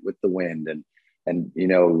going to hit it with the wind, and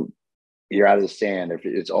you're out of the sand.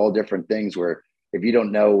 It's all different things where if you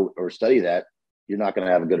don't know or study that, you're not going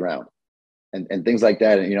to have a good round, and things like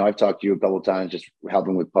that. And, I've talked to you a couple of times, just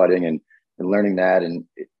helping with putting and learning that. And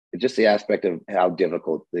it's just the aspect of how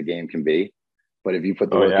difficult the game can be. But if you put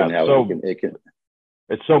the work in, it can.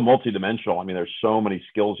 It's so multidimensional. I mean, there's so many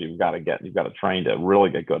skills you've got to train to really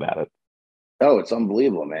get good at it. Oh, it's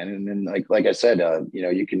unbelievable, man. And then like I said,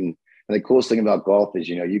 you can, and the coolest thing about golf is,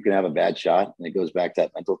 you can have a bad shot, and it goes back to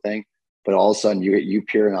that mental thing, but all of a sudden you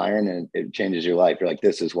pure an iron, and it changes your life. You're like,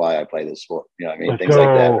 this is why I play this sport. You know what I mean? Things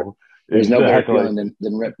like that. There's no better feeling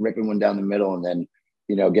than ripping one down the middle, and then,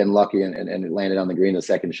 getting lucky and it landed on the green the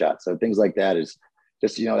second shot. So things like that is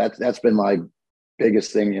just, that's been my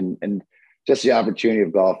biggest thing. And just the opportunity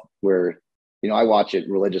of golf where, I watch it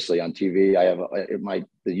religiously on TV. I have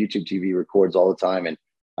the YouTube TV records all the time, and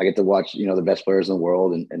I get to watch, the best players in the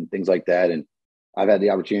world and things like that. And I've had the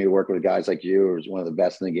opportunity to work with guys like you, who's one of the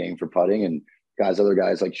best in the game for putting, and other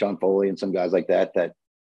guys like Sean Foley and some guys like that,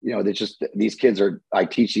 they're just, these kids I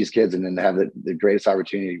teach these kids, and then they have the greatest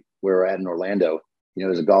opportunity where we're at in Orlando.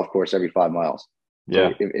 There's a golf course every 5 miles. Yeah.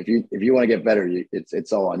 So if you want to get better,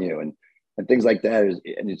 it's all on you. And things like that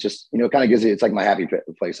and it's just, it kind of gives you, it's like my happy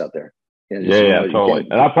place out there. Totally.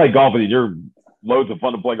 And I play golf with you. You're loads of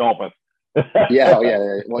fun to play golf with. Yeah.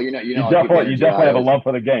 Well, you definitely have a love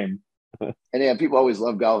for the game. And yeah, people always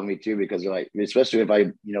love golf with me too, because they're like, especially if I,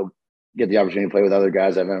 get the opportunity to play with other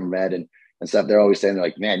guys I've ever met and stuff. They're always saying, they're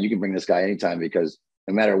like, man, you can bring this guy anytime, because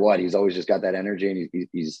no matter what, he's always just got that energy, and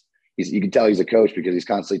he's you can tell he's a coach because he's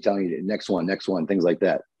constantly telling you next one, things like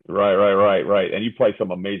that. Right. And you play some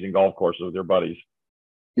amazing golf courses with your buddies.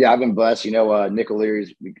 Yeah, I've been blessed. Nick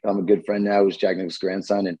O'Leary's become a good friend now, who's Jack Nicklaus'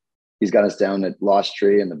 grandson, and he's got us down at Lost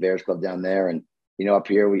Tree and the Bears Club down there. And, up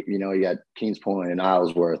here, we, you got Kings Point and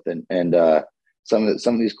Islesworth, and some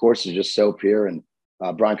of these courses are just so pure. And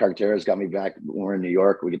Brian Carcaterra's got me back when we're in New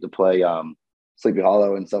York. We get to play Sleepy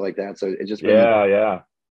Hollow and stuff like that. So it's just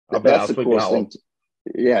that's the coolest thing.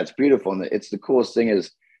 Yeah, it's beautiful. And it's the coolest thing is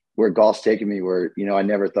where golf's taken me, where, I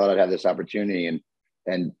never thought I'd have this opportunity.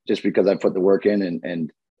 And just because I put the work in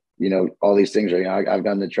and all these things are, I've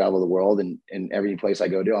gotten to travel the world, and every place I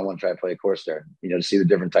go to, I want to try to play a course there, to see the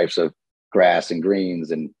different types of grass and greens.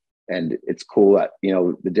 And it's cool,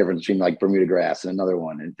 the difference between like Bermuda grass and another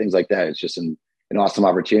one and things like that. It's just an awesome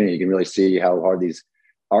opportunity. You can really see how hard these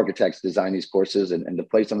architects design these courses, and to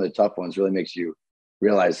play some of the tough ones really makes you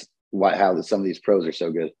realize how some of these pros are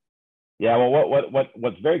so good. Yeah, well,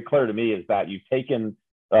 what's very clear to me is that you've taken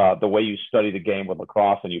the way you study the game with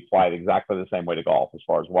lacrosse, and you apply it exactly the same way to golf, as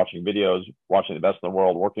far as watching videos, watching the best in the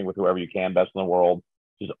world, working with whoever you can, best in the world,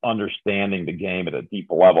 just understanding the game at a deep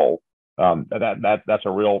level. That's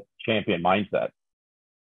a real champion mindset.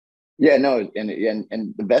 Yeah, no,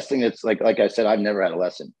 and the best thing that's like I said, I've never had a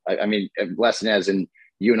lesson. I mean, a lesson as in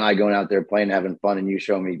you and I going out there playing, having fun, and you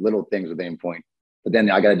show me little things with Aim Point, but then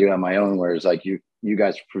I got to do it on my own. Whereas like you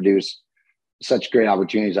guys produce such great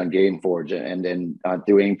opportunities on GameForge and then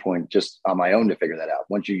through Aim Point just on my own to figure that out.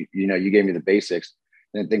 Once you gave me the basics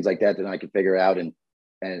and things like that, then I could figure out and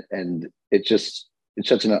it's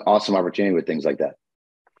such an awesome opportunity with things like that.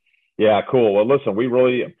 Yeah, cool. Well, listen, we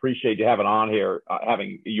really appreciate you having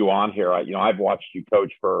you on here. I've watched you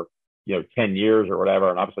coach for 10 years or whatever,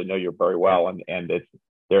 and obviously know you very well. And it's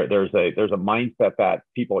there's a mindset that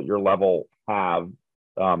people at your level have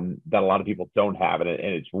that a lot of people don't have, and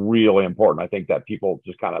it's really important. I think that people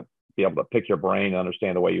just kind of be able to pick your brain and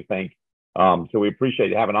understand the way you think. So we appreciate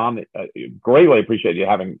you having on. Greatly appreciate you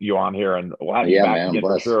having you on here, and we'll have you back again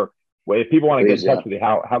for sure. Well, if people want to get in touch with you,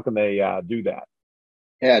 how can they do that?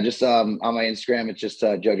 Yeah, just on my Instagram, it's just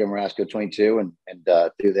Jojo Marasco 22 and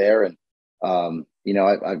through there. And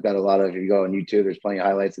I've got a lot of, if you go on YouTube, there's plenty of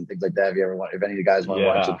highlights and things like that. If any of you guys want to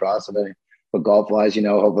watch the process, but golf wise,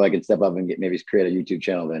 hopefully I can step up and maybe create a YouTube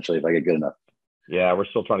channel eventually if I get good enough. Yeah, we're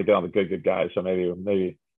still trying to get on the good guys, so maybe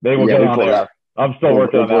we'll get on there. I'm still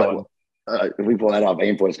working on that one. If we pull that off,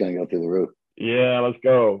 Aim Point is going to go through the roof. Yeah, let's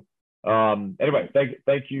go. Anyway,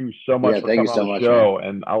 thank you so much for coming on the show, man.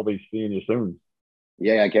 And I'll be seeing you soon.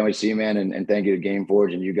 Yeah, I can't wait to see you, man. And thank you to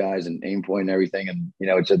GameForge and you guys and Aim Point and everything. And,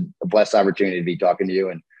 it's a blessed opportunity to be talking to you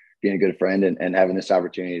and being a good friend and having this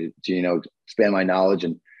opportunity to expand my knowledge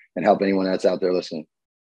and help anyone that's out there listening.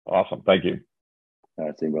 Awesome. Thank you. All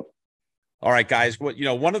right, see you, bro. All right, guys. Well,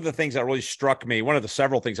 one of the things that really struck me, one of the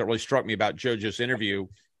several things that really struck me about JoJo's interview,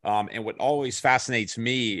 and what always fascinates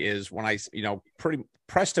me is when I, pretty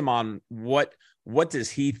pressed him on what does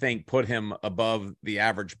he think put him above the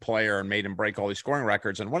average player and made him break all these scoring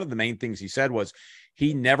records. And one of the main things he said was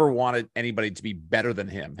he never wanted anybody to be better than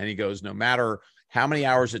him. And he goes, no matter how many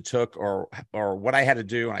hours it took or what I had to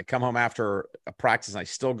do, and I come home after a practice and I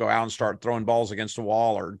still go out and start throwing balls against the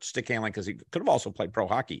wall or stick handling, because he could have also played pro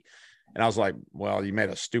hockey. And I was like, well, you made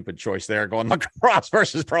a stupid choice there going lacrosse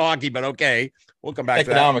versus pro hockey, but okay, we'll come back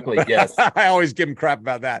economically, to that. Yes. I always give him crap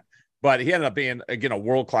about that. But he ended up being, again, a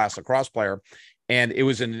world-class lacrosse player. And it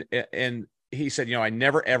was and he said, I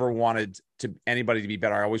never, ever wanted anybody to be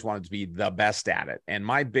better. I always wanted to be the best at it. And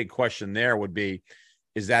my big question there would be,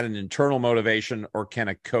 is that an internal motivation, or can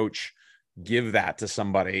a coach give that to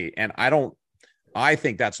somebody? And I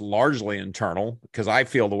think that's largely internal, because I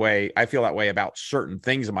feel that way about certain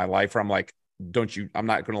things in my life where I'm like, I'm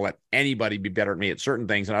not going to let anybody be better at me at certain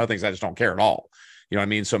things, and other things I just don't care at all. You know what I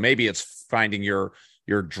mean? So maybe it's finding your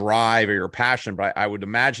drive or your passion, but I would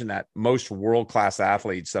imagine that most world-class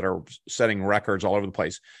athletes that are setting records all over the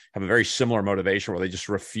place have a very similar motivation, where they just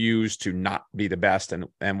refuse to not be the best.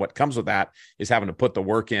 And what comes with that is having to put the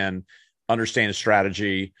work in, understand a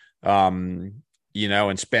strategy, and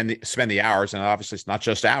spend the hours. And obviously it's not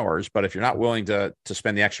just hours, but if you're not willing to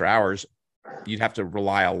spend the extra hours, you'd have to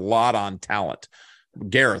rely a lot on talent.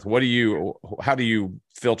 Gareth, how do you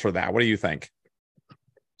filter that? What do you think?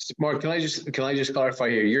 Mark, can I just clarify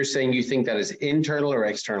here? You're saying you think that is internal or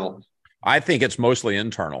external? I think it's mostly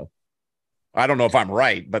internal. I don't know if I'm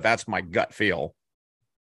right, but that's my gut feel.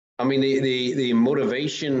 I mean, the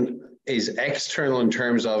motivation is external in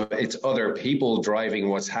terms of it's other people driving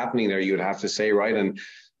what's happening there, you would have to say, right? And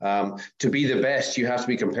to be the best, you have to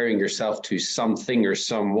be comparing yourself to something or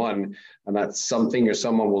someone, and that something or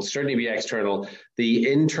someone will certainly be external.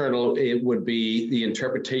 The internal, it would be the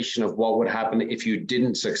interpretation of what would happen if you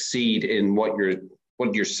didn't succeed in what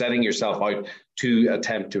you're setting yourself out to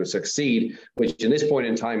attempt to succeed, which in this point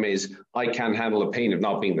in time is, I can't handle the pain of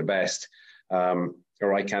not being the best,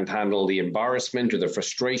 or I can't handle the embarrassment or the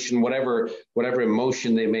frustration, whatever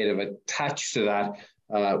emotion they may have attached to that.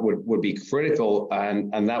 Would be critical,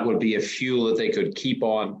 and that would be a fuel that they could keep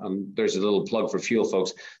on. And there's a little plug for fuel,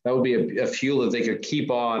 folks. That would be a fuel that they could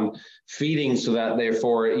keep on feeding, so that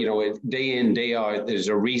therefore, day in, day out, there's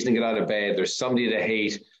a reason to get out of bed. There's somebody to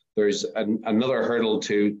hate. There's another hurdle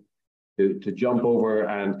to jump over,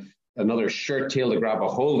 and another shirt tail to grab a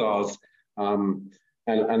hold of.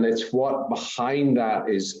 And it's what behind that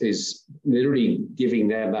is literally giving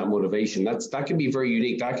them that motivation. That can be very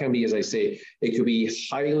unique. That can be, as I say, it could be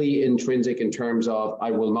highly intrinsic in terms of,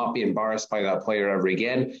 I will not be embarrassed by that player ever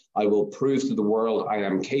again. I will prove to the world I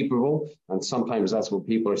am capable. And sometimes that's what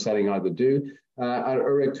people are setting out to do.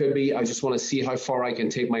 Or it could be, I just want to see how far I can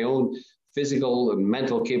take my own physical and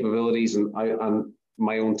mental capabilities and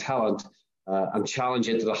my own talent and challenge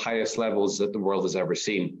it to the highest levels that the world has ever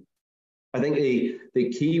seen. I think the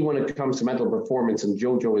key when it comes to mental performance, and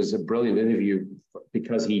Jojo is a brilliant interview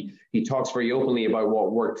because he talks very openly about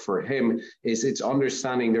what worked for him, is it's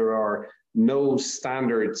understanding there are no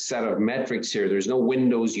standard set of metrics here. There's no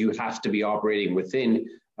windows you have to be operating within.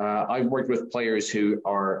 I've worked with players who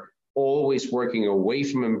are always working away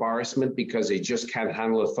from embarrassment because they just can't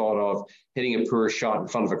handle the thought of hitting a poor shot in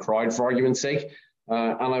front of a crowd, for argument's sake.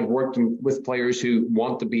 And I've worked with players who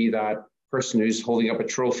want to be that person who's holding up a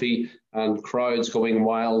trophy and crowds going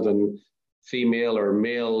wild and female or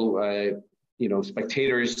male,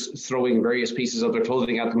 spectators throwing various pieces of their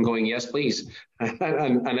clothing at them going, yes, please,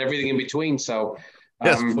 and everything in between. So,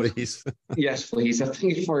 yes, please. Yes, please. I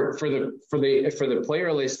think for the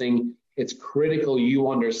player listening, it's critical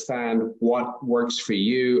you understand what works for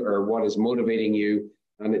you or what is motivating you.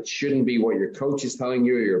 And it shouldn't be what your coach is telling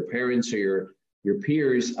you or your parents or your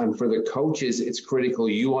peers. And for the coaches, it's critical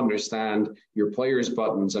you understand your players'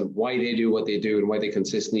 buttons and why they do what they do and why they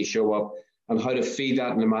consistently show up and how to feed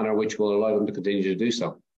that in a manner which will allow them to continue to do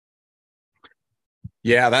so.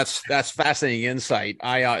 Yeah, that's fascinating insight.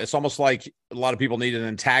 It's almost like a lot of people need an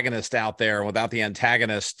antagonist out there. Without the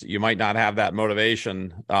antagonist, you might not have that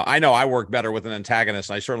motivation. I know I work better with an antagonist,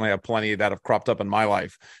 and I certainly have plenty that have cropped up in my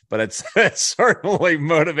life. But it certainly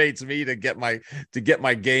motivates me to get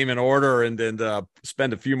my game in order and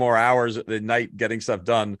spend a few more hours at the night getting stuff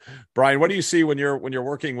done. Brian, what do you see when you're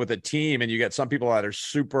working with a team and you get some people that are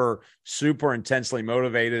super, super intensely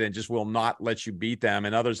motivated and just will not let you beat them,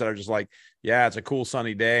 and others that are just like, yeah, it's a cool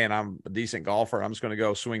sunny day and I'm a decent golfer, I'm just going to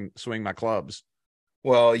go swing my clubs?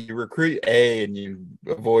 Well, you recruit A and you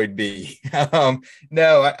avoid B. Again,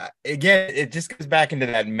 it just goes back into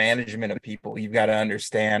that management of people. You've got to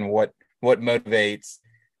understand what motivates.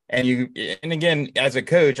 And again, as a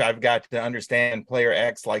coach, I've got to understand player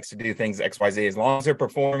X likes to do things X, Y, Z. As long as they're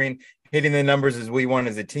performing, hitting the numbers as we want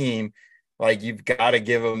as a team, like you've got to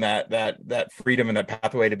give them that freedom and that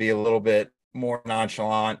pathway to be a little bit more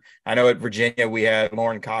nonchalant. I know at Virginia, we had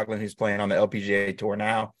Lauren Coughlin, who's playing on the LPGA tour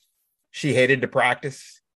now. She hated to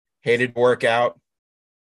practice, hated to work out,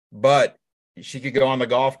 but she could go on the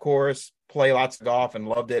golf course, play lots of golf and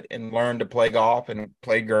loved it and learned to play golf and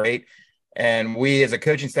played great. And we as a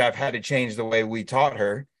coaching staff had to change the way we taught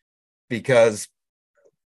her, because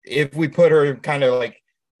if we put her kind of like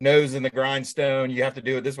nose in the grindstone, you have to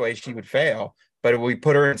do it this way, she would fail. But if we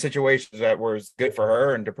put her in situations that were good for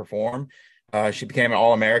her and to perform, she became an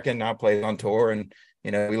All-American, now plays on tour, and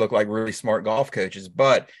we look like really smart golf coaches.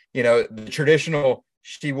 But the traditional,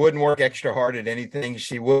 she wouldn't work extra hard at anything.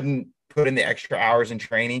 She wouldn't put in the extra hours in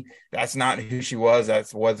training. That's not who she was.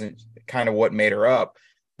 That wasn't kind of what made her up.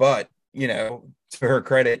 But to her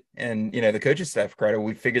credit and the coaching staff credit,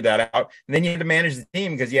 we figured that out. And then you had to manage the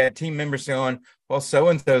team, because you had team members going, well, so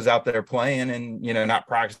and so's out there playing and not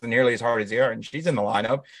practicing nearly as hard as they are, and she's in the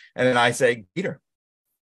lineup. And then I say, beat her.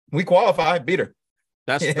 We qualify, beat her.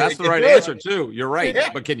 That's the right answer too. You're right. Yeah.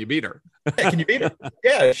 But can you beat her? Can you beat her?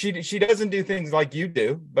 Yeah, she doesn't do things like you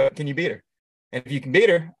do, but can you beat her? And if you can beat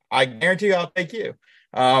her, I guarantee you I'll take you.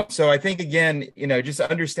 So I think, again, just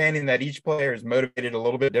understanding that each player is motivated a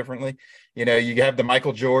little bit differently. You have the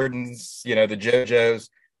Michael Jordans, the JoJos.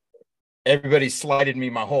 Everybody slighted me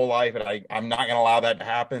my whole life, and I'm not going to allow that to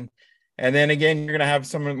happen. And then again, you're going to have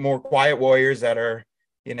some more quiet warriors that are,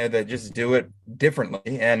 that just do it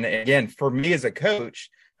differently. And again, for me as a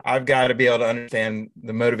coach, I've got to be able to understand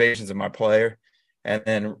the motivations of my player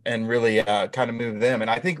and really kind of move them.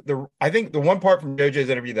 And I think the one part from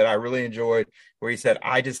JoJo's interview that I really enjoyed, where he said,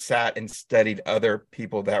 I just sat and studied other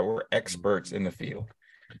people that were experts in the field.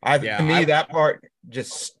 To me, that part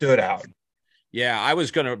just stood out. Yeah, I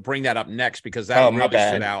was going to bring that up next, because that really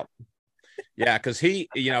stood out. Yeah, because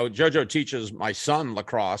JoJo teaches my son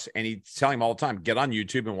lacrosse, and he's telling him all the time, get on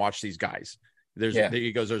YouTube and watch these guys.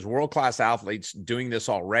 He goes, there's world-class athletes doing this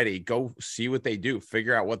already. Go see what they do,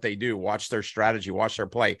 figure out what they do, watch their strategy, watch their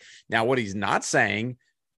play. Now, what he's not saying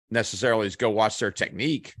necessarily is go watch their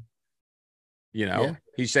technique.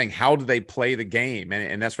 He's saying, how do they play the game?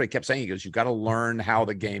 And that's what he kept saying. He goes, you've got to learn how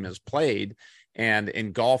the game is played. And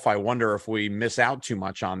in golf, I wonder if we miss out too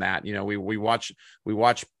much on that. We watch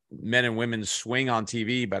men and women swing on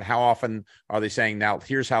TV, but how often are they saying, now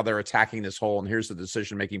here's how they're attacking this hole, and here's the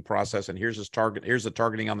decision-making process, and here's the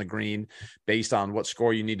targeting on the green based on what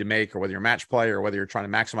score you need to make, or whether you're match play or whether you're trying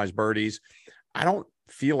to maximize birdies. I don't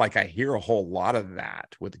feel like I hear a whole lot of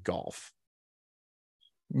that with golf.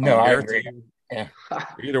 No, I agree. Yeah.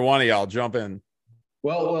 Either one of y'all jump in.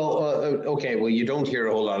 Okay. Well, you don't hear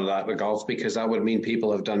a whole lot of that with golf because that would mean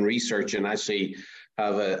people have done research and actually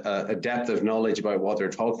have a depth of knowledge about what they're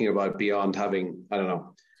talking about beyond having, I don't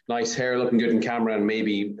know, nice hair, looking good in camera, and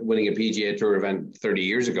maybe winning a PGA Tour event 30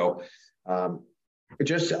 years ago. I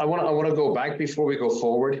want to go back before we go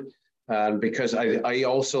forward, because I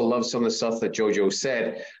also love some of the stuff that Jojo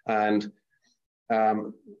said, and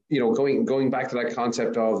going back to that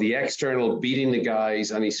concept of the external beating the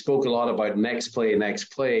guys, and he spoke a lot about next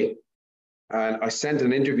play. And I sent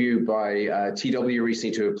an interview by TW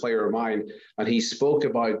recently to a player of mine, and he spoke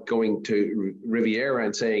about going to Riviera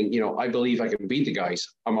and saying, I believe I can beat the guys.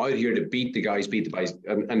 I'm out here to beat the guys.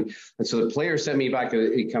 And so the player sent me back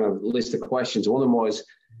a kind of list of questions. One of them was,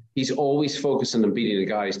 he's always focusing on beating the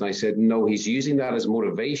guys. And I said, no, he's using that as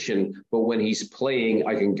motivation. But when he's playing,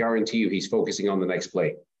 I can guarantee you he's focusing on the next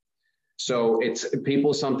play. So it's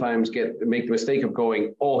people sometimes make the mistake of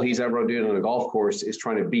going, all he's ever doing on a golf course is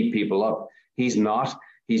trying to beat people up. He's not.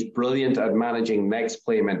 He's brilliant at managing next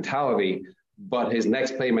play mentality, but his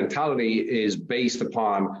next play mentality is based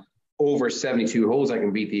upon over 72 holes. I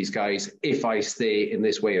can beat these guys if I stay in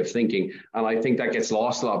this way of thinking. And I think that gets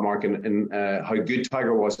lost a lot, Mark, in how good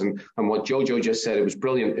Tiger was and what Jojo just said. It was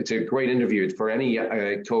brilliant. It's a great interview. For any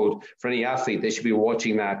for any athlete, they should be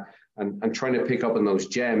watching that and trying to pick up on those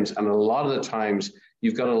gems. And a lot of the times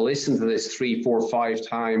you've got to listen to this 3, 4, 5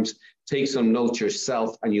 times, take some notes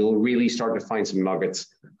yourself, and you'll really start to find some nuggets.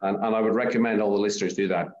 And I would recommend all the listeners do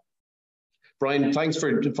that. Brian, thanks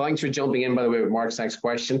for jumping in, by the way, with Mark's next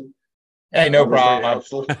question. Hey, no problem.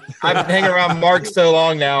 I've been hanging around Mark so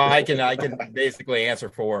long now. I can basically answer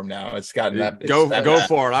for him now. It's gotten that. Go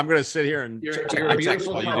for it. I'm going to sit here and you're a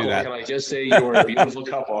beautiful couple. You do that. Can I just say you're a beautiful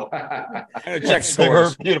couple? I'm going to check scores. You're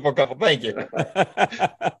a beautiful couple. Thank you.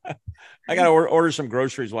 I got to order some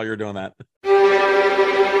groceries while you're doing that.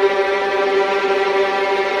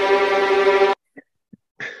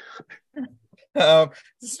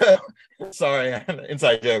 So sorry,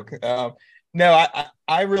 inside joke. No,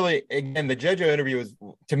 I really, again, the JoJo interview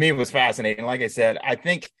was fascinating. Like I said, I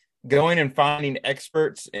think going and finding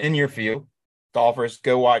experts in your field, golfers,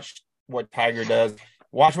 go watch what Tiger does,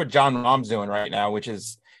 watch what Jon Rahm's doing right now, which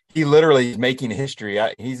is he literally is making history.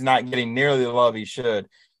 He's not getting nearly the love he should.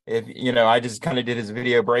 I just kind of did his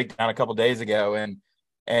video breakdown a couple days ago,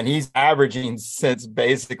 and he's averaging since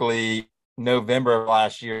basically November of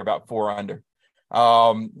last year about 4 under.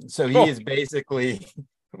 So he is basically,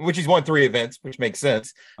 which he's won 3 events, which makes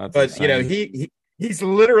sense. That's but insane. He's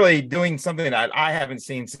literally doing something that I haven't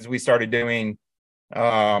seen since we started doing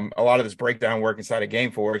a lot of this breakdown work inside of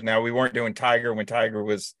Game Force. Now, we weren't doing Tiger when Tiger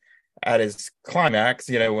was at his climax,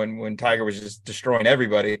 when Tiger was just destroying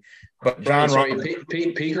everybody. But Jon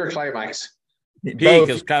Rahm, peak or climax? Peak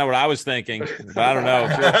is kind of what I was thinking, but I don't know.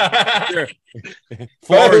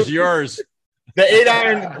 Floor is yours. The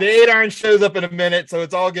 8-iron shows up in a minute, so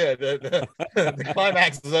it's all good. The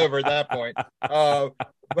climax is over at that point.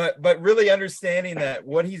 But really understanding that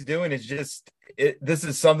what he's doing is this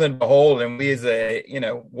is something to behold, and we as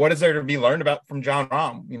what is there to be learned about from Jon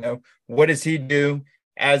Rahm? What does he do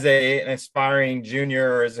as an aspiring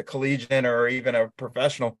junior or as a collegiate or even a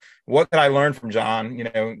professional? What could I learn from Jon?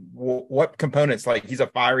 What components? Like, he's a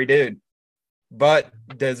fiery dude, but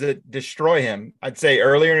does it destroy him? I'd say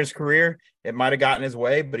earlier in his career, it might have gotten his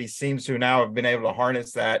way, but he seems to now have been able to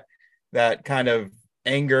harness that kind of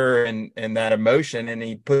anger and that emotion, and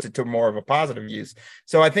he puts it to more of a positive use.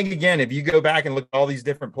 So I think, again, if you go back and look at all these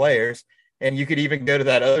different players, and you could even go to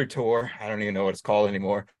that other tour, I don't even know what it's called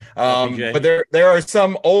anymore. But there are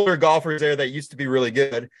some older golfers there that used to be really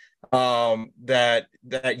good, that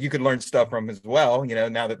you could learn stuff from as well,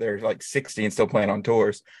 now that they're like 60 and still playing on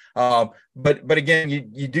tours. But again,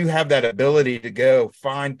 you do have that ability to go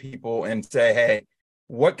find people and say, hey,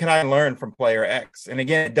 what can I learn from player X? And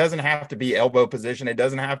again, it doesn't have to be elbow position. It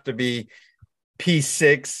doesn't have to be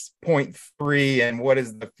P6.3 and what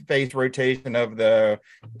is the face rotation of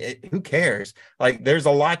who cares? Like, there's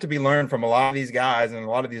a lot to be learned from a lot of these guys and a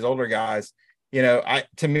lot of these older guys.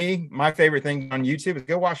 To me, my favorite thing on YouTube is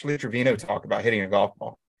go watch Lee Trevino talk about hitting a golf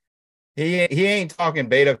ball. He ain't talking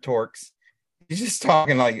beta torques. He's just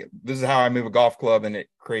talking like, this is how I move a golf club, and it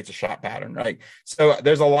creates a shot pattern, right? So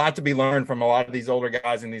there's a lot to be learned from a lot of these older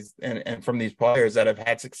guys and from these players that have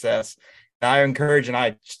had success. And I encourage, and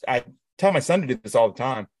I tell my son to do this all the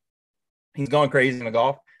time. He's going crazy in the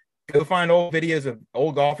golf. Go find old videos of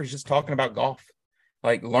old golfers just talking about golf.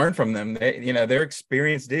 Like, learn from them. They're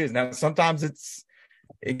experienced dudes. Now, sometimes it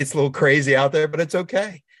gets a little crazy out there, but it's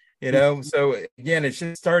okay. So again, it's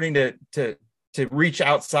just starting to reach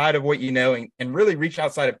outside of what and really reach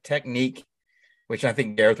outside of technique, which I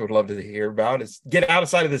think Gareth would love to hear about, is get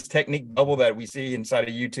outside of this technique bubble that we see inside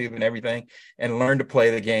of YouTube and everything, and learn to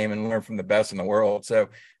play the game and learn from the best in the world. So,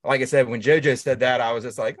 like I said, when JoJo said that, I was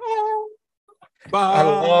just like, oh, I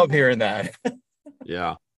love hearing that.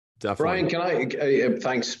 Yeah, definitely. Brian, can I?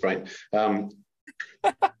 Thanks, Brian. I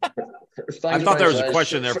thought there was a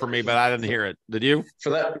question there for me, but I didn't hear it. Did you? For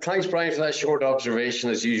that, thanks, Brian, for that short observation,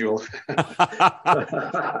 as usual.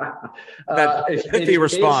 That pithy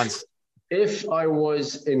response. If I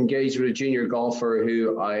was engaged with a junior golfer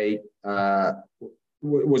who I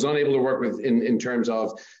was unable to work with in terms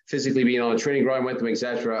of physically being on a training ground with them,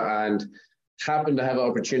 etc., and happened to have an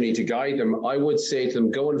opportunity to guide them, I would say to them,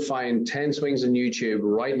 go and find 10 swings on YouTube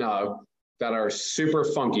right now that are super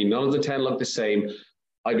funky. None of the 10 look the same.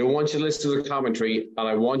 I don't want you to listen to the commentary, and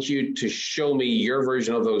I want you to show me your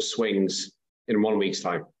version of those swings in 1 week's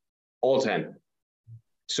time. All 10.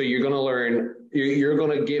 So you're going to learn, you're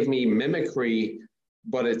going to give me mimicry,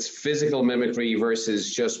 but it's physical mimicry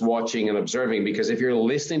versus just watching and observing. Because if you're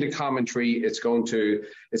listening to commentary, it's going to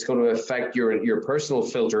affect your personal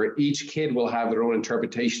filter. Each kid will have their own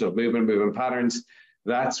interpretation of movement patterns.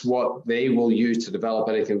 That's what they will use to develop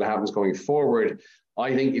anything that happens going forward.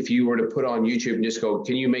 I think if you were to put on YouTube and just go,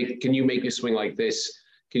 can you make a swing like this?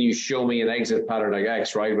 Can you show me an exit pattern like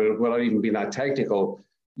X, right? But without even being that technical,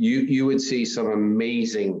 you would see some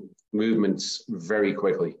amazing movements very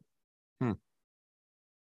quickly.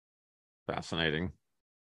 Fascinating.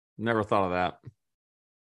 Never thought of that.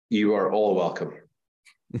 You are all welcome.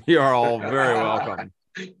 You are all very welcome.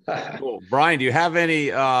 Cool. Brian, do you have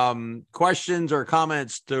any questions or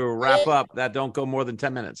comments to wrap up that don't go more than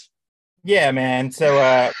 10 minutes? Yeah, man.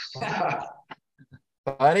 So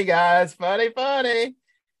funny guys, funny.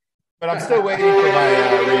 But I'm still waiting for my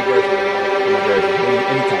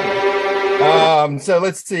so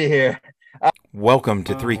let's see here. Welcome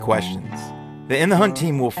to 3 Questions. The In the Hunt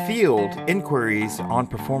team will field inquiries on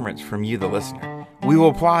performance from you, the listener. We will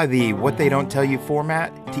apply the What They Don't Tell You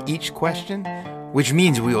format to each question, which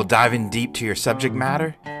means we will dive in deep to your subject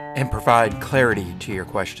matter and provide clarity to your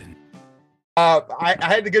question. I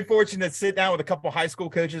had the good fortune to sit down with a couple of high school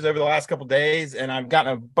coaches over the last couple of days, and I've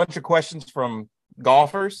gotten a bunch of questions from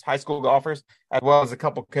golfers, high school golfers, as well as a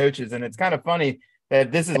couple of coaches. And it's kind of funny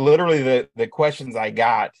that this is literally the questions I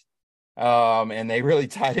got. And they really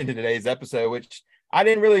tied into today's episode, which I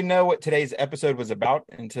didn't really know what today's episode was about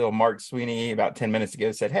until Mark Sweeney about 10 minutes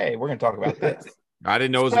ago said, hey, we're going to talk about this. I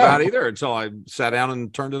didn't know it was about either until I sat down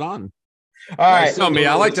and turned it on. All right. Tell me,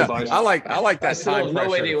 I like that time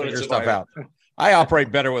pressure idea what to figure it's stuff about. out. I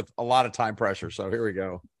operate better with a lot of time pressure. So here we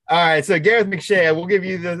go. All right. So Gareth McShay, we'll give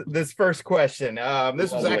you this first question.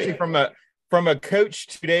 This was actually from a coach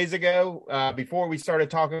 2 days ago, before we started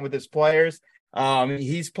talking with his players.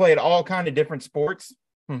 He's played all kind of different sports,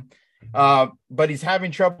 but he's having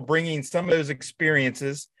trouble bringing some of those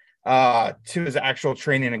experiences to his actual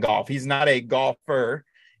training in golf. He's not a golfer.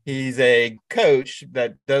 He's a coach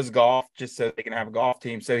that does golf just so they can have a golf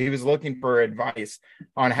team. So he was looking for advice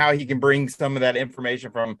on how he can bring some of that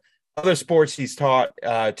information from other sports he's taught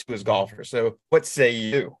to his golfers. So what say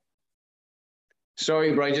you?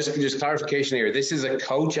 Sorry, Brian, just clarification here. This is a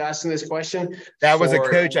coach asking this question? That was a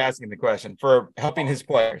coach asking the question for helping his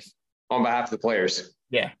players. On behalf of the players?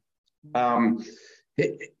 Yeah.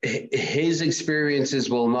 His experiences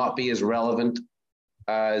will not be as relevant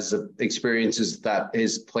as the experiences that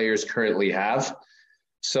his players currently have.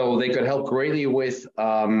 So they could help greatly with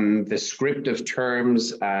descriptive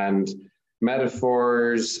terms and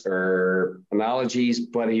metaphors or analogies,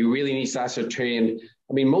 but he really needs to ascertain.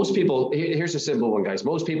 I mean, most people, here's a simple one, guys.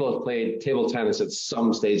 Most people have played table tennis at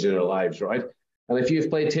some stage in their lives, right? And if you've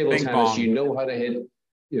played table tennis, you know how to hit,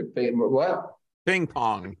 what? Ping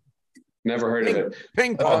pong. Never heard of it.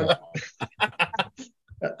 Ping pong.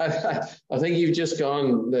 I think you've just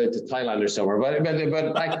gone to Thailand or somewhere, but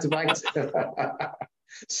back to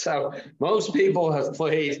so most people have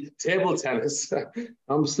played table tennis.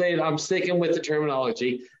 I'm sticking with the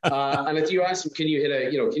terminology. And if you ask them, can you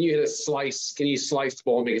hit a slice? Can you slice the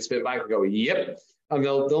ball and make it spin back? And go, yep. And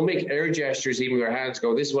they'll make air gestures, even with their hands.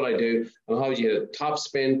 Go, this is what I do. And how do you hit a top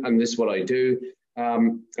spin? And this is what I do.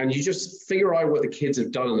 And you just figure out what the kids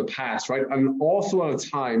have done in the past, right? An awful lot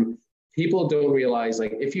of time, people don't realize,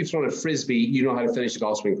 like, if you've thrown a frisbee, you know how to finish the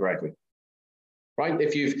golf swing correctly, right?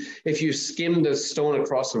 If you've skimmed a stone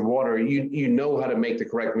across the water, you know how to make the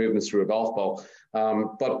correct movements through a golf ball.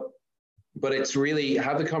 But it's really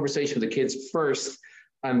have the conversation with the kids first,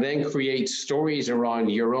 and then create stories around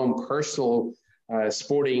your own personal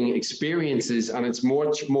sporting experiences, and it's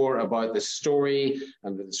much more about the story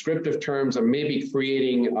and the descriptive terms, and maybe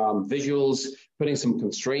creating visuals, putting some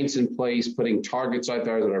constraints in place, putting targets out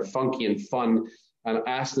there that are funky and fun, and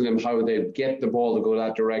asking them how they get the ball to go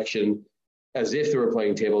that direction, as if they were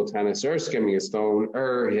playing table tennis or skimming a stone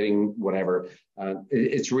or hitting whatever.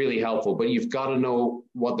 It's really helpful, but you've got to know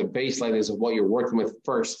what the baseline is of what you're working with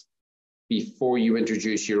first before you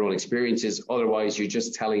introduce your own experiences. Otherwise, you're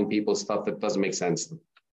just telling people stuff that doesn't make sense to them.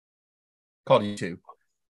 Called you too.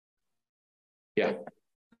 Yeah.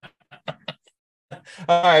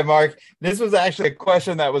 All right, Mark. This was actually a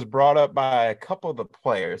question that was brought up by a couple of the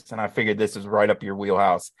players, and I figured this is right up your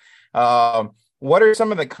wheelhouse. What are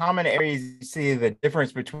some of the common areas you see the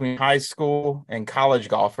difference between high school and college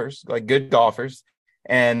golfers, like good golfers,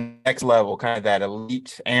 and next level, kind of that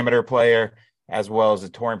elite amateur player, as well as a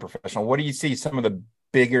touring professional? What do you see some of the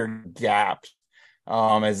bigger gaps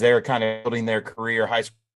as they're kind of building their career, high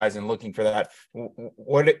school guys, and looking for that?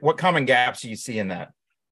 What common gaps do you see in that?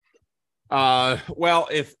 Well,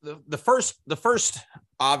 if the first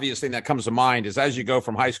obvious thing that comes to mind is as you go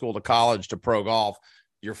from high school to college to pro golf,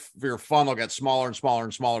 your funnel gets smaller and smaller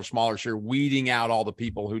and smaller and smaller. So you're weeding out all the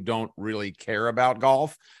people who don't really care about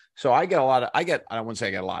golf. So I get I wouldn't say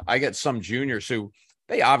I get a lot. I get some juniors who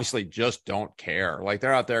they obviously just don't care. Like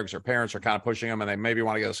they're out there because their parents are kind of pushing them and they maybe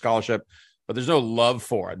want to get a scholarship, but there's no love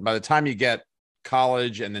for it. And by the time you get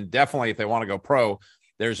college, and then definitely if they want to go pro,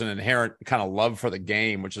 there's an inherent kind of love for the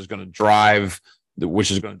game, which is going to drive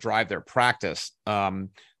their practice.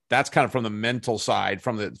 That's kind of from the mental side.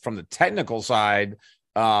 From the technical side,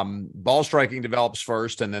 ball striking develops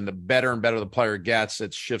first, and then the better and better the player gets,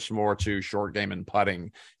 it shifts more to short game and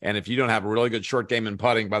putting. And if you don't have a really good short game and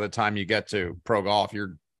putting, by the time you get to pro golf,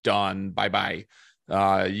 you're done. Bye-bye.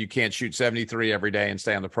 You can't shoot 73 every day and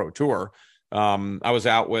stay on the pro tour. I was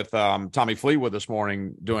out with Tommy Fleetwood this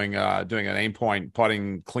morning doing an aim point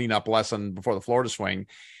putting cleanup lesson before the Florida swing.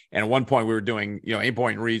 And at one point we were doing, aim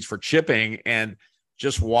point reads for chipping, and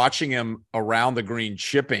just watching him around the green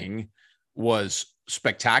chipping was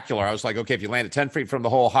spectacular. I was like, okay, if you land it 10 feet from the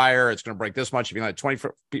hole higher, it's going to break this much. If you land it 20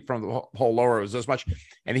 feet from the hole lower, it was this much.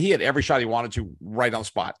 And he hit every shot he wanted to right on the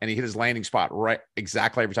spot. And he hit his landing spot right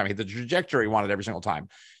exactly every time. He hit the trajectory he wanted every single time.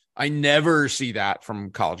 I never see that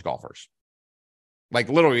from college golfers. Like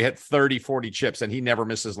literally hit 30, 40 chips and he never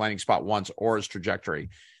missed his landing spot once or his trajectory.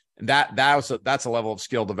 And that's a level of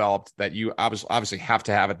skill developed that you obviously have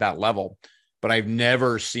to have at that level. But I've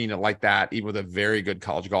never seen it like that, even with a very good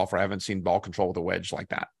college golfer. I haven't seen ball control with a wedge like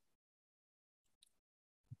that.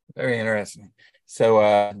 Very interesting.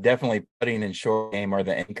 So definitely putting in short game are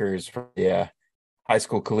the anchors for the high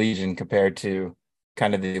school collegiate compared to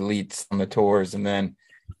kind of the elites on the tours. And then,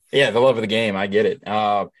 the love of the game. I get it.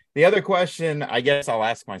 The other question, I guess I'll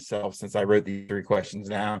ask myself since I wrote these 3 questions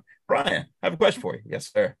down. Brian, I have a question for you.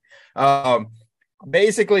 Yes, sir.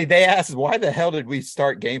 Basically, they asked, why the hell did we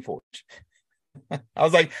start GameForge? I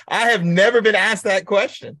was like, I have never been asked that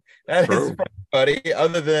question. That True. Is from anybody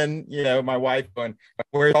other than, my wife going,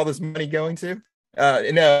 where's all this money going to?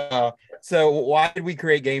 No. So why did we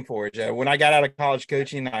create GameForge? When I got out of college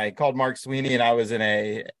coaching, I called Mark Sweeney and I was in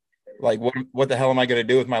a, like, what the hell am I going to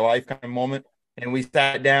do with my life kind of moment? And we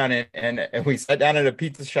sat down and we sat down at a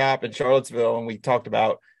pizza shop in Charlottesville and we talked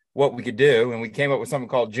about what we could do. And we came up with something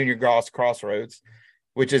called Junior Golf Crossroads,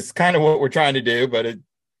 which is kind of what we're trying to do, but it's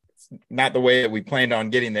not the way that we planned on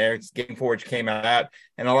getting there. It's GameForge came out.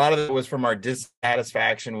 And a lot of it was from our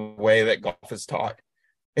dissatisfaction with the way that golf is taught.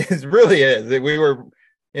 It really is. We were,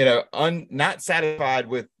 not satisfied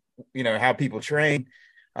with, how people train.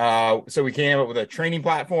 So we came up with a training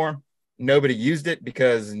platform. Nobody used it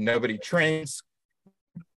because nobody trains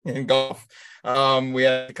in golf. We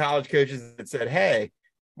had college coaches that said, hey,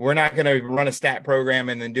 we're not going to run a stat program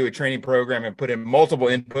and then do a training program and put in multiple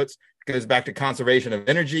inputs. It goes back to conservation of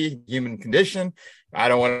energy, human condition. I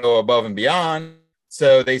don't want to go above and beyond.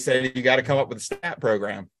 So they said, you got to come up with a stat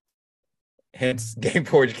program. Hence,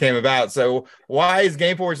 GameForge came about. So why is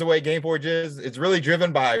GameForge the way GameForge is? It's really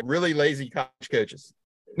driven by really lazy college coaches.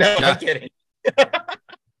 No, I'm kidding.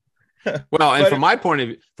 Well, and from my point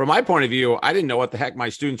of view, I didn't know what the heck my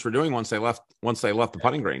students were doing once they left the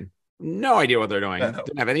putting green. No idea what they're doing. No.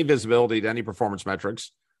 Didn't have any visibility to any performance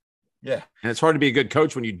metrics. Yeah. And it's hard to be a good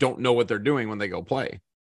coach when you don't know what they're doing when they go play.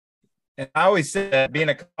 And I always said that being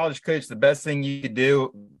a college coach, the best thing you could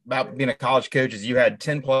do about being a college coach is you had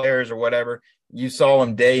 10 players or whatever. You saw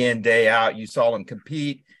them day in, day out. You saw them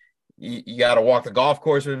compete. You got to walk the golf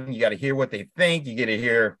course with them. You got to hear what they think. You get to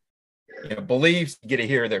hear beliefs. You get to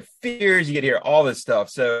hear their fears. You get to hear all this stuff.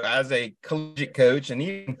 So as a collegiate coach and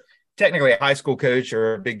even technically a high school coach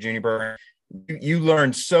or a big junior program, you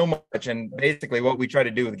learn so much. And basically what we try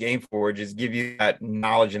to do with Game Forge is give you that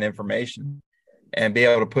knowledge and information and be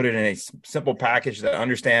able to put it in a simple package that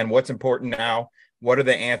understand what's important now, what are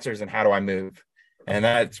the answers, and how do I move. And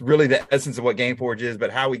that's really the essence of what Game Forge is.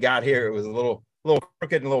 But how we got here, it was a little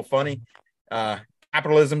crooked and a little funny.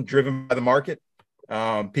 Capitalism driven by the market.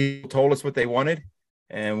 People told us what they wanted,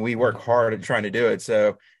 and we work hard at trying to do it.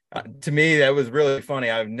 So to me, that was really funny.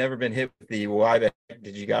 I've never been hit with the why the heck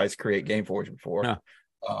did you guys create Game Forge before? Yeah.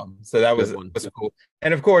 So that was cool.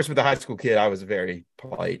 And of course, with the high school kid, I was very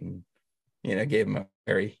polite and gave him a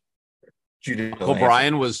very judicial Uncle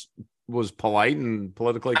Brian was polite and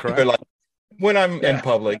politically correct. Like, when I'm in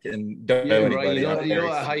public and don't know anybody. Right. You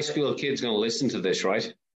know a high school kid's going to listen to this,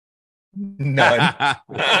 right? None.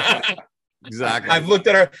 Exactly. I've looked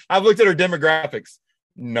at our demographics.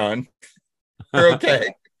 None. They're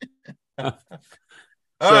okay. All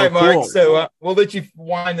right, Mark. Cool. So we'll let you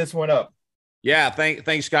wind this one up. Yeah.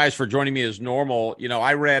 Thanks, guys, for joining me as normal.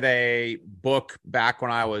 I read a book back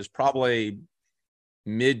when I was probably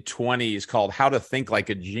mid-20s called How to Think Like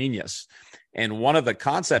a Genius. And one of the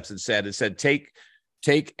concepts it said take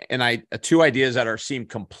two ideas that seem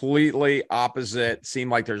completely opposite, seem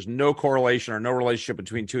like there's no correlation or no relationship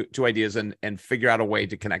between two ideas, and figure out a way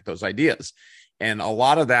to connect those ideas. And a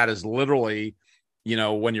lot of that is literally,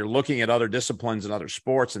 when you're looking at other disciplines and other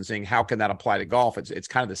sports and seeing how can that apply to golf, it's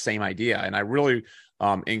kind of the same idea. And I really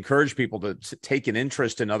encourage people to take an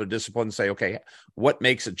interest in other disciplines and say, okay, what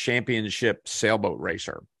makes a championship sailboat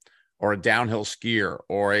racer or a downhill skier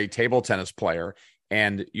or a table tennis player?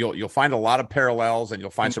 And you'll find a lot of parallels, and you'll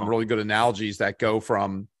find some really good analogies that go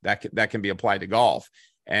from that can be applied to golf.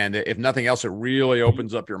 And if nothing else, it really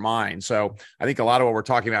opens up your mind. So I think a lot of what we're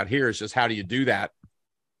talking about here is just how do you do that?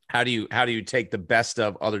 How do you take the best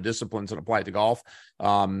of other disciplines and apply it to golf?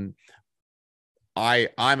 I'm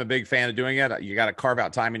a big fan of doing it. You got to carve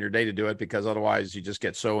out time in your day to do it, because otherwise you just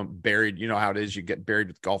get so buried. You know how it is. You get buried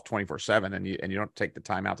with golf 24/7, and you don't take the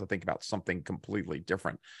time out to think about something completely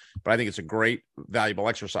different. But I think it's a great, valuable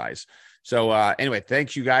exercise. So anyway,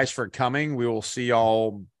 thanks you guys for coming. We will see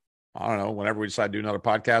y'all, I don't know, whenever we decide to do another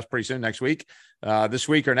podcast pretty soon, next week. This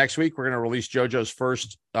week or next week, we're going to release JoJo's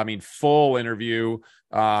full interview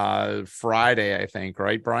Friday, I think,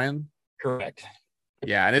 right, Brian? Correct.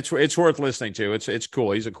 Yeah, and it's worth listening to. It's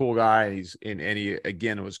cool. He's a cool guy. He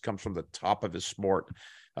again comes from the top of his sport.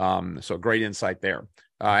 So great insight there.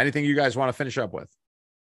 Anything you guys want to finish up with?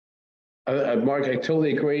 Mark, I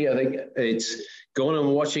totally agree. I think it's going and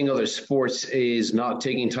watching other sports is not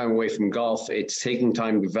taking time away from golf. It's taking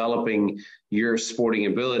time developing your sporting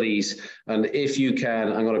abilities. And if you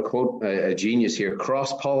can, I'm going to quote a genius here,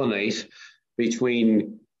 cross-pollinate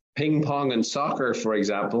between ping pong and soccer, for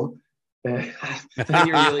example, then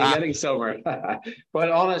you're really getting somewhere.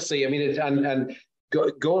 But honestly, I mean, and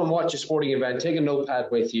go and watch a sporting event, take a notepad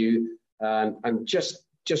with you, and just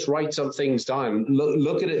write some things down.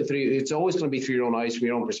 Look at it through. It's always going to be through your own eyes, from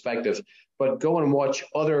your own perspective. But go and watch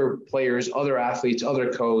other players, other athletes,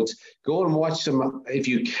 other codes. Go and watch them, if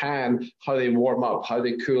you can, how they warm up, how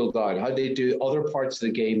they cool down, how they do other parts of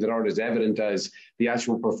the game that aren't as evident as the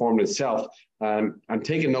actual performance itself. And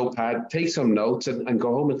take a notepad, take some notes, and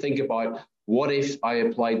go home and think about, what if I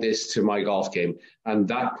applied this to my golf game? And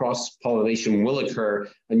that cross-pollination will occur,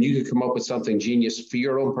 and you could come up with something genius for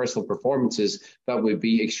your own personal performances that would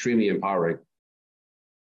be extremely empowering.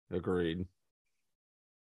 Agreed.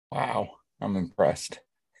 Wow, I'm impressed.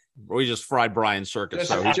 We just fried Brian's circus,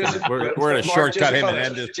 so we're going to shortcut him and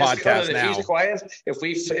end this podcast now. If he's quiet,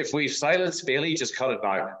 if we've silenced Bailey, just cut it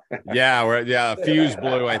now. Yeah, fuse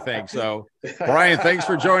blew, I think. So, Brian, thanks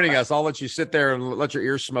for joining us. I'll let you sit there and let your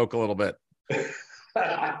ears smoke a little bit.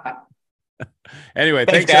 Anyway,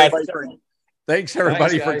 thanks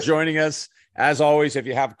everybody for joining us. As always, if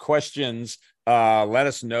you have questions, let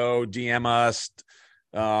us know, DM us,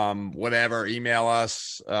 whatever, email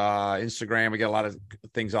us, Instagram. We get a lot of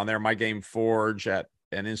things on there. My Game Forge and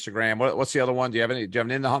Instagram. What's the other one? Do you have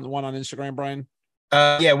an in the hunt one on Instagram, Brian?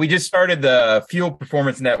 Yeah, we just started the Fuel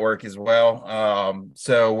Performance Network as well.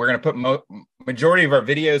 So we're going to put majority of our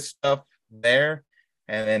video stuff there.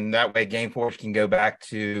 And then that way Game Forge can go back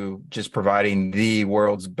to just providing the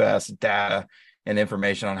world's best data and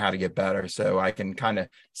information on how to get better. So I can kind of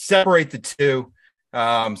separate the two.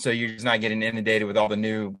 So you're just not getting inundated with all the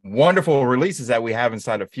new wonderful releases that we have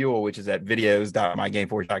inside of Fuel, which is at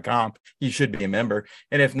videos.mygameforge.com. You should be a member.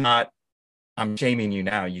 And if not, I'm shaming you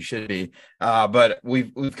now. You should be. But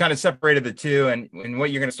we've kind of separated the two. And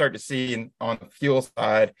what you're going to start to see on the Fuel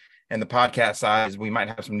side and the podcast side is we might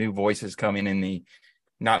have some new voices coming in the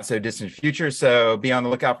not so distant future. So be on the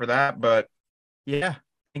lookout for that. But yeah,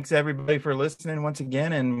 Thanks everybody for listening once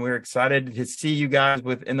again, and we're excited to see you guys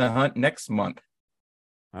within the hunt next month.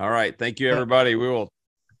 All right. Thank you, everybody. We will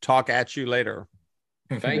talk at you later.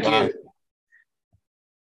 Thank you.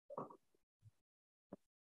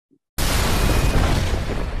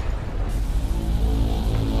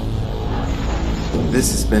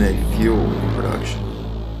 This has been a Fuel production.